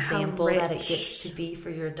 The example that it gets to be for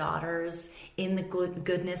your daughters, in the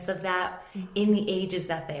goodness of that, in the ages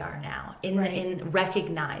that they are now, in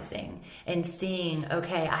recognizing and seeing,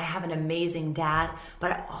 okay, I have an amazing dad,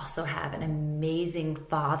 but I also have an amazing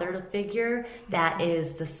father figure that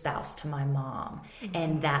is the spouse to my mom.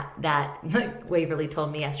 And that like Waverly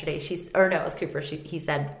told me yesterday, it was Cooper, he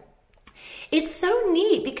said, it's so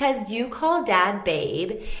neat because you call dad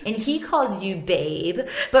babe and he calls you babe,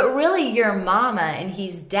 but really you're mama and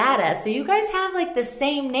he's dada. So you guys have like the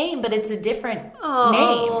same name, but it's a different name.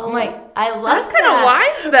 I'm like, I love that. That's kind of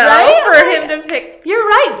wise though, right? For him to pick. You're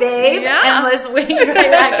right, babe. Yeah. And was winged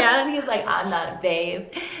right back at him. He's like, I'm not a babe.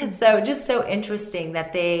 So just so interesting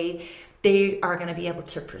that they are going to be able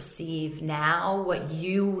to perceive now what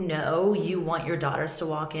you want your daughters to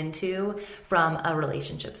walk into from a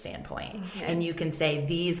relationship standpoint. Mm-hmm. And you can say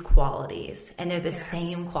these qualities, and they're the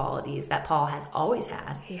same qualities that Paul has always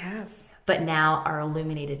had. He has. But now are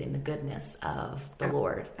illuminated in the goodness of the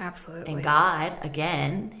Lord. Absolutely. And God,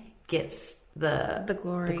 again, gets the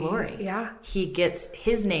glory. Yeah. He gets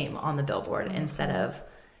his name on the billboard instead of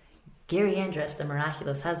Gary Andrus, the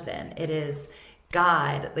miraculous husband. It is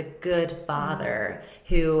God, the good Father,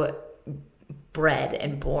 who bred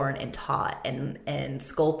and born and taught and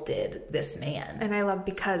sculpted this man. And I love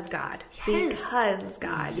because God. Yes. Because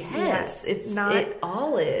God. Yes. It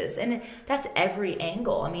all is. And that's every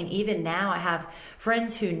angle. I mean, even now I have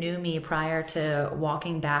friends who knew me prior to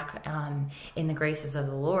walking back in the graces of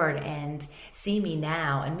the Lord and see me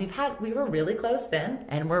now. And we were really close then,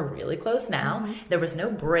 and we're really close now. Mm-hmm. There was no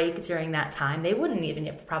break during that time. They wouldn't even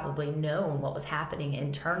have probably known what was happening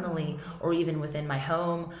internally or even within my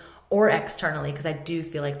home or externally, because I do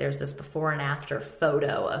feel like there's this before and after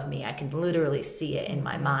photo of me. I can literally see it in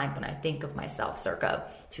my mind when I think of myself circa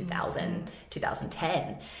 2000, 2010.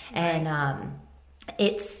 Right. And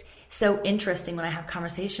it's so interesting when I have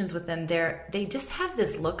conversations with them. They just have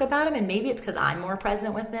this look about them, and maybe it's because I'm more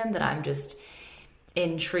present with them that I'm just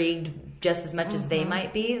intrigued just as much as they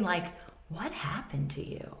might be. Like, what happened to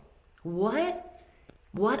you? What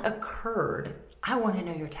occurred I want to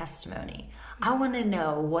know your testimony. I want to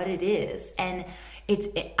know what it is. And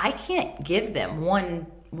I can't give them one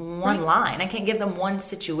line. I can't give them one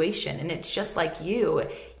situation. And it's just like you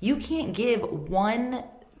can't give one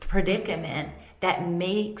predicament that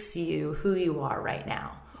makes you who you are right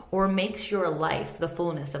now, or makes your life the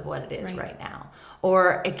fullness of what it is right now.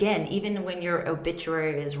 Or again, even when your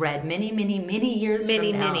obituary is read many, many, many years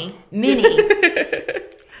from now,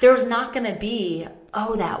 there's not going to be,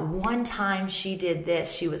 oh, that one time she did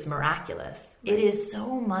this, she was miraculous. Right. It is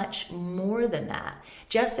so much more than that.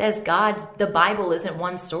 Just as the Bible isn't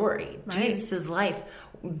one story. Right. Jesus' life,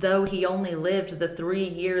 though he only lived the 3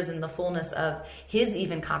 years in the fullness of his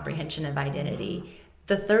even comprehension of identity,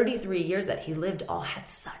 the 33 years that he lived all had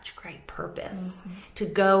such great purpose to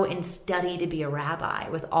go and study to be a rabbi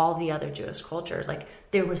with all the other Jewish cultures. Like,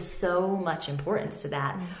 there was so much importance to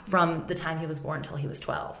that from the time he was born until he was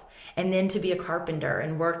 12. And then to be a carpenter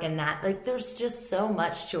and work in that. Like, there's just so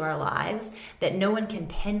much to our lives that no one can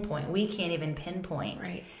pinpoint. We can't even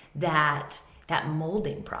pinpoint that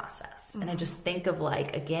molding process. And I just think of,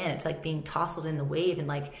 like, again, it's like being tousled in the wave, and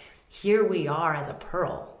like, here we are as a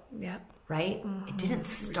pearl. Yep. Right? It didn't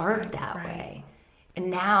start that way. And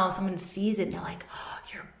now someone sees it and they're like, oh,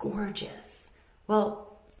 you're gorgeous.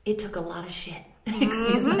 Well, it took a lot of shit.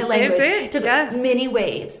 Excuse my language. It took many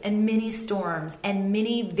waves and many storms and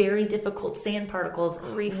many very difficult sand particles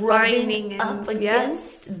refining up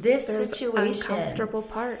against this situation. Uncomfortable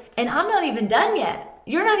parts. And I'm not even done yet.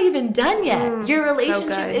 You're not even done yet. Your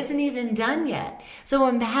relationship isn't even done yet. So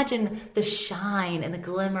imagine the shine and the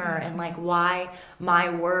glimmer and like why my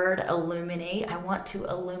word illuminate. I want to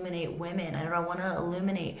illuminate women. I want to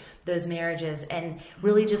illuminate those marriages and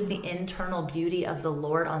really just the internal beauty of the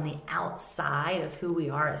Lord on the outside of who we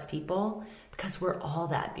are as people, because we're all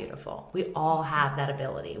that beautiful. We all have that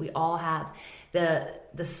ability. We all have the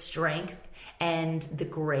strength and the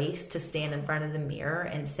grace to stand in front of the mirror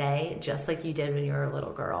and say, just like you did when you were a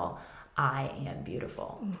little girl, I am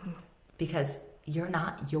beautiful. Because you're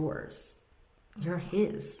not yours. You're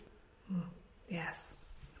his. Yes.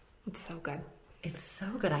 It's so good. It's so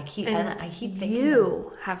good. I keep thinking.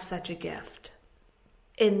 You have such a gift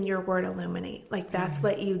in your word illuminate. Like, that's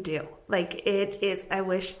what you do. Like, it is, I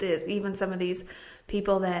wish that even some of these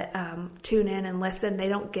people that tune in and listen, they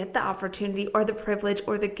don't get the opportunity or the privilege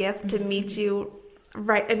or the gift to meet you.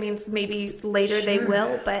 Right. I mean, maybe later they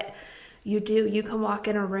will, but you do. You can walk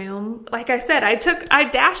in a room. Like I said, I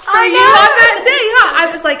dashed for you on that day. Huh?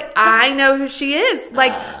 I was like, I know who she is.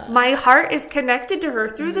 Like, my heart is connected to her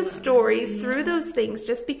through the stories, through those things,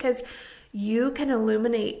 just because you can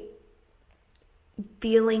illuminate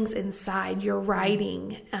feelings inside. Your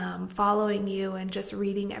writing, following you and just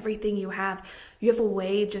reading everything you have a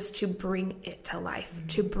way just to bring it to life,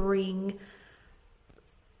 to bring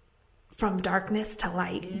from darkness to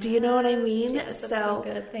light. Yes. Do you know what I mean? Yes, that's so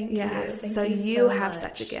good. Thank you. So you have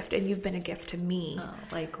such a gift, and you've been a gift to me. Oh,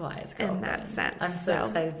 likewise, girlfriend. In that sense. I'm so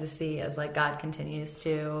excited to see as like God continues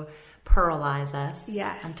to pearlize us.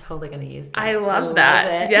 Yes. I'm totally going to use that. I love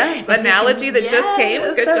that. Yes. Analogy that just came.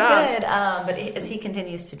 Good so job. Good. But as he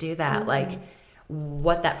continues to do that, like,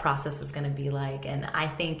 what that process is going to be like. And I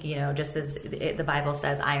think, just as the Bible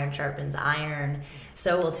says, iron sharpens iron,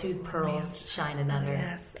 so will two pearls shine another.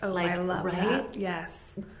 Yes. Oh, I love that. Yes.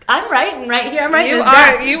 I'm writing right here. I'm writing You this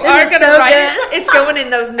are. down. You are going to write it. It's going in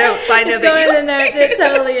those notes. I know it's going in there. It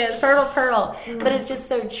totally is. Pearl. But it's just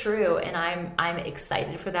so true. And I'm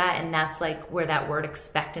excited for that. And that's like where that word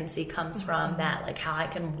expectancy comes from, that like how I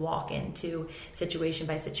can walk into situation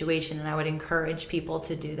by situation. And I would encourage people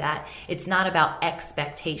to do that. It's not about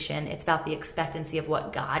expectation. It's about the expectancy of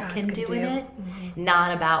what God can do in it,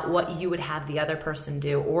 not about what you would have the other person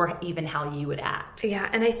do or even how you would act. Yeah.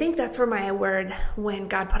 And I think that's where my word, when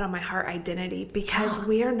God put on my heart, identity, because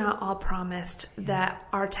we are not all promised that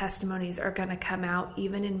our testimonies are going to come out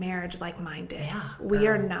even in marriage like mine did. We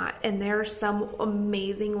are not. And there are some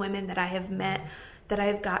amazing women that I have met, that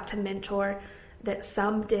I've got to mentor, that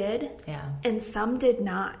some did and some did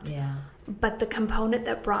not. But the component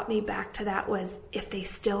that brought me back to that was, if they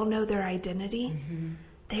still know their identity,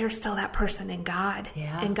 they are still that person in God.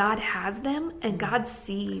 And God has them, and God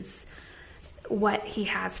sees what he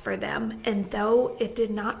has for them. And though it did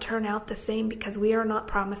not turn out the same, because we are not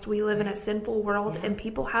promised, we live in a sinful world and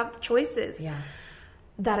people have choices,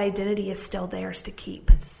 that identity is still theirs to keep.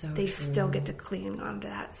 They still get to cling on to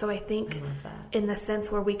that. So I think in the sense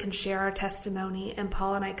where we can share our testimony, and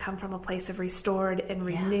Paul and I come from a place of restored and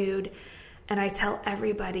renewed, and I tell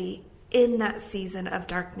everybody in that season of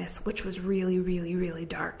darkness, which was really, really, really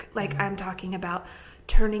dark, like I'm talking about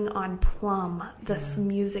turning on Plum, this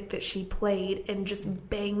music that she played, and just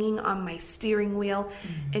banging on my steering wheel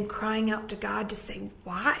and crying out to God to say,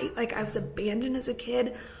 why? Like, I was abandoned as a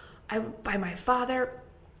kid by my father.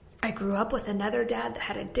 I grew up with another dad that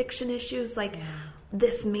had addiction issues. Like,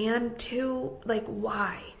 this man too, like,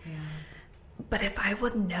 why? Yeah. But if I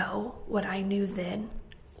would know what I knew then,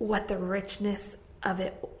 what the richness of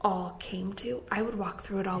it all came to, I would walk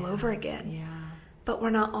through it all over again. Yeah. But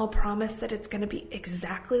we're not all promised that it's going to be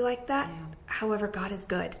exactly like that. Yeah. However, God is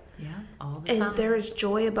good. Yeah, all the time. And there is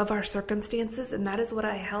joy above our circumstances, and that is what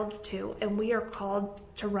I held to. And we are called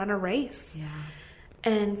to run a race. Yeah.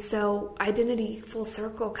 And so identity full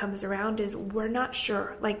circle comes around is we're not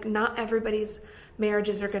sure. Like, not everybody's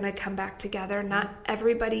marriages are going to come back together. Not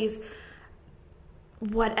everybody's,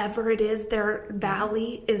 whatever it is, their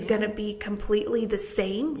valley is going to be completely the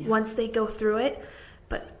same once they go through it.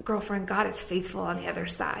 But girlfriend, God is faithful on the other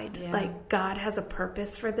side. Yeah. Like, God has a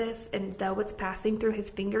purpose for this. And though it's passing through his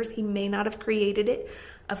fingers, he may not have created it.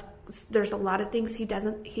 There's a lot of things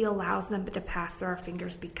he allows them to pass through our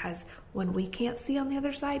fingers, because when we can't see on the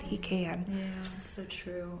other side, he can. Yeah, so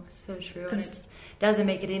true. So true. And it doesn't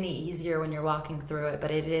make it any easier when you're walking through it,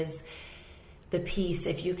 but it is the peace.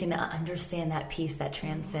 If you can understand that peace that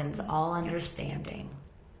transcends all understanding.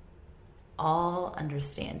 All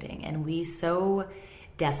understanding. And we so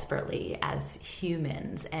desperately as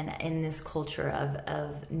humans and in this culture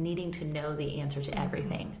of needing to know the answer to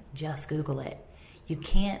everything, just Google it. You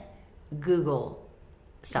can't Google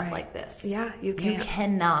stuff like this. Yeah, you can't. You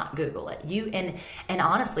cannot Google it. And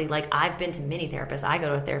honestly, like, I've been to many therapists. I go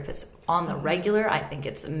to a therapist on the regular. I think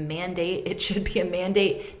it's a mandate. It should be a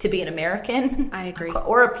mandate to be an American. I agree.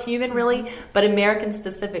 Or a human, really, but American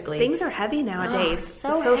specifically. Things are heavy nowadays.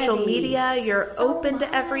 So social heavy. Media, you're so open much.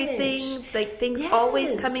 to everything. Like, things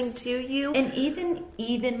always coming to you. And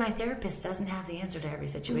even my therapist doesn't have the answer to every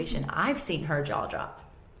situation. I've seen her jaw drop.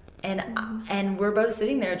 And we're both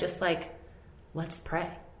sitting there just like, let's pray,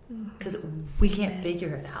 because we can't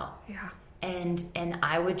figure it out. Yeah. And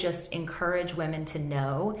I would just encourage women to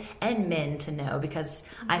know, and men to know, because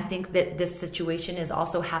I think that this situation has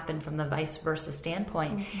also happened from the vice versa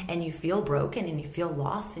standpoint, and you feel broken and you feel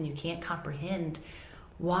lost and you can't comprehend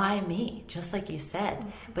why me, just like you said.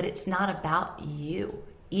 But it's not about you.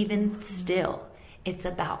 Even still, it's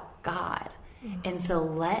about God. And so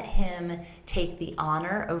let him take the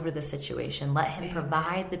honor over the situation. Let him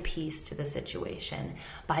provide the peace to the situation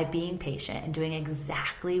by being patient and doing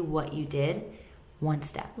exactly what you did. One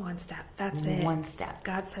step. One step. That's it. One step.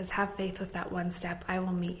 God says, have faith with that one step. I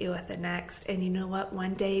will meet you at the next. And you know what?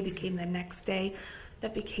 One day became the next day.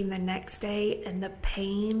 That became the next day. And the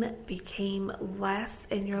pain became less.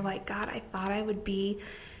 And you're like, God, I thought I would be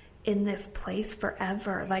in this place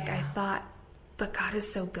forever. Like, I thought, but God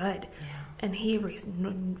is so good. Yeah. And he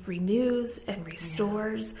renews and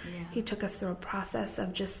restores. Yeah. He took us through a process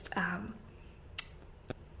of just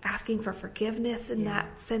asking for forgiveness in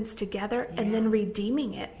that sense together, and then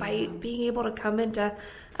redeeming it by being able to come into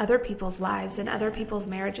other people's lives and other people's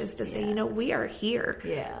marriages to say, you know, we are here.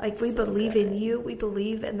 Yeah, like, we believe in you. We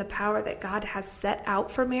believe in the power that God has set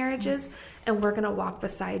out for marriages, and we're going to walk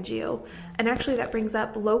beside you. And actually, that brings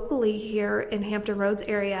up locally here in Hampton Roads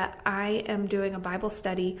area, I am doing a Bible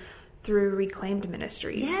study through Reclaimed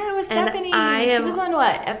Ministries. Yeah, with Stephanie. She was on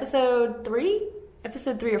what? Episode 3?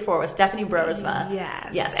 Episode 3 or 4 with Stephanie Broersma.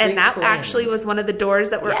 Yes. And that actually was one of the doors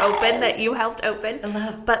that were open that you helped open.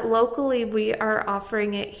 But locally, we are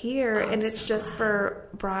offering it here, and it's just for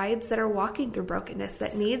brides that are walking through brokenness,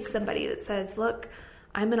 that needs somebody that says, look,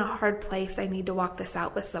 I'm in a hard place. I need to walk this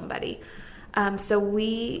out with somebody.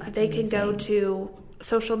 They can go to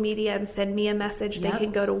social media and send me a message. They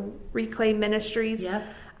can go to Reclaim Ministries.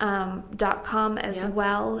 .com as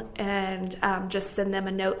well, and just send them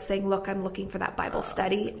a note saying, look, I'm looking for that Bible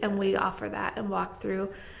study, and we offer that and walk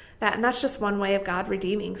through that. And that's just one way of God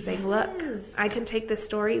redeeming, saying, look, I can take this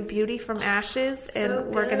story, beauty from ashes,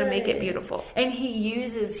 and we're going to make it beautiful. And he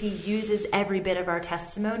uses every bit of our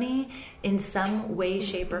testimony in some way,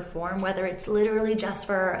 shape, or form, whether it's literally just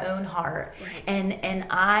for our own heart. And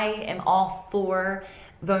I am all for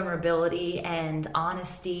vulnerability and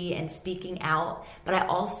honesty and speaking out, but I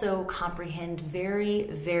also comprehend very,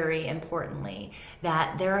 very importantly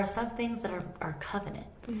that there are some things that are covenant.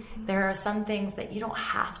 There are some things that you don't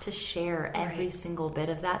have to share every single bit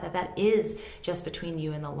of that is just between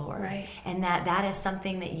you and the Lord. And that is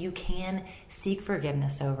something that you can seek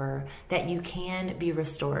forgiveness over, that you can be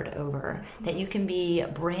restored over, that you can be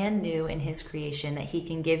brand new in his creation, that he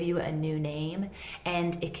can give you a new name,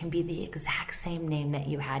 and it can be the exact same name that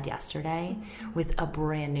you had yesterday with a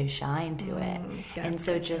brand new shine to it. And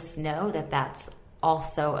so just know that that's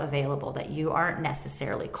also available, that you aren't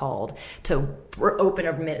necessarily called to open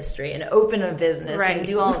a ministry and open a business and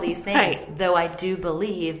do all of these things. Though I do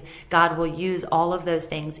believe God will use all of those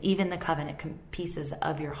things, even the covenant pieces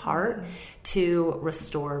of your heart, to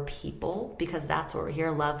restore people, because that's what we're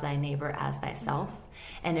here. Love thy neighbor as thyself.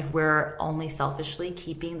 And if we're only selfishly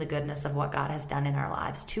keeping the goodness of what God has done in our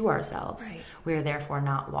lives to ourselves, we are therefore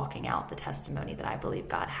not walking out the testimony that I believe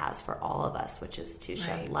God has for all of us, which is to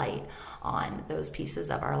shed light on those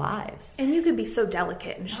pieces of our lives. And you can be so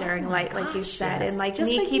delicate in sharing light, like you said, and like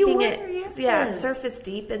just me keeping it surface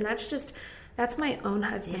deep. And that's my own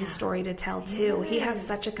husband's story to tell too. He has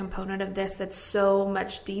such a component of this that's so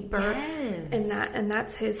much deeper, and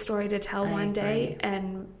that's his story to tell one day.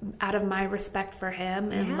 And out of my respect for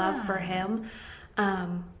him and love for him,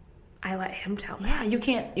 I let him tell that.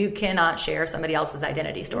 You cannot share somebody else's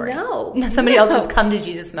identity story. No, somebody else's come to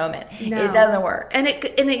Jesus moment. No. It doesn't work. And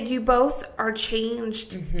you both are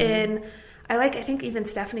changed in. I think even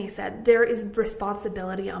Stephanie said there is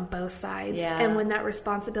responsibility on both sides. Yeah. And when that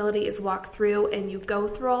responsibility is walked through and you go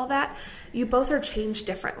through all that, you both are changed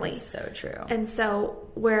differently. That's so true. And so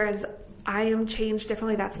whereas I am changed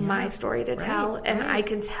differently, that's my story to tell. And I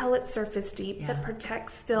can tell it surface deep that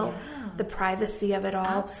protects still the privacy of it all.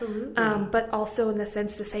 Absolutely. But also in the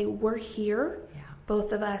sense to say we're here,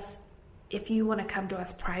 both of us, if you want to come to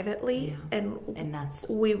us privately and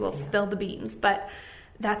we will spill the beans. But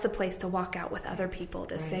that's a place to walk out with other people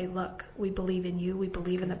to say, look, we believe in you. We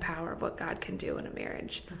believe in the power of what God can do in a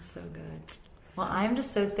marriage. That's so good. Well, I'm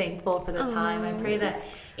just so thankful for the time. I pray that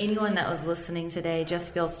anyone that was listening today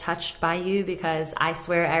just feels touched by you, because I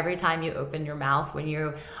swear every time you open your mouth when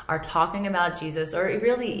you are talking about Jesus, or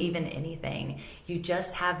really even anything, you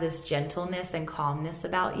just have this gentleness and calmness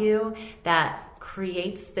about you that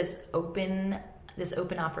creates this open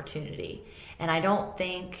opportunity. And I don't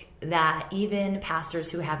think that even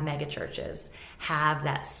pastors who have mega churches have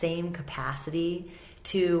that same capacity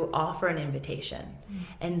to offer an invitation.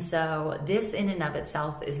 And so this in and of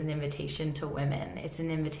itself is an invitation to women. It's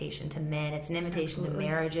an invitation to men. It's an invitation to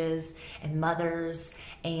marriages and mothers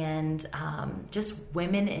and just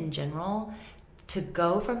women in general, to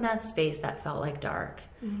go from that space that felt like dark,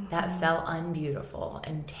 that felt unbeautiful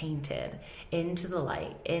and tainted, into the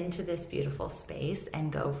light, into this beautiful space,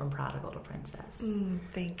 and go from prodigal to princess.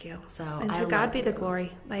 Thank you. So and to God be the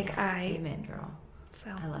glory. Amen, girl. So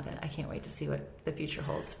I love it. I can't wait to see what the future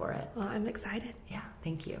holds for it. Well, I'm excited. Yeah,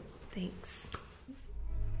 thank you. Thanks.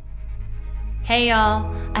 Hey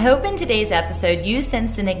y'all, I hope in today's episode you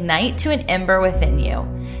sense an ignite to an ember within you.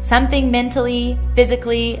 Something mentally,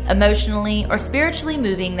 physically, emotionally, or spiritually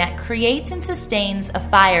moving that creates and sustains a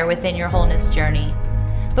fire within your wholeness journey.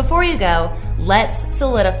 Before you go, let's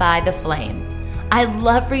solidify the flame. I'd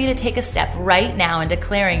love for you to take a step right now in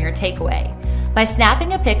declaring your takeaway. By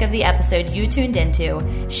snapping a pic of the episode you tuned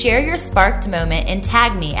into, share your sparked moment and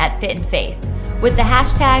tag me at Fit in Faith with the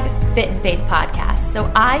hashtag Fit in Faith Podcast,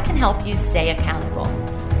 so I can help you stay accountable.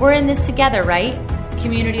 We're in this together, right?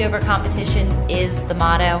 Community over competition is the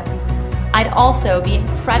motto. I'd also be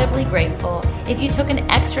incredibly grateful if you took an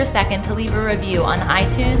extra second to leave a review on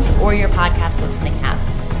iTunes or your podcast listening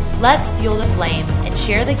app. Let's fuel the flame and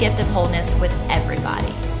share the gift of wholeness with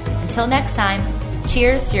everybody. Until next time,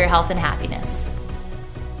 cheers to your health and happiness.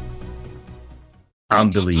 I'm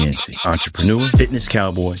Billy Yancey, entrepreneur, fitness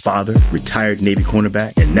cowboy, father, retired Navy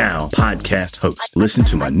cornerback, and now podcast host. Listen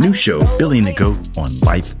to my new show, Billy and the Goat, on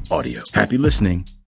Life Audio. Happy listening.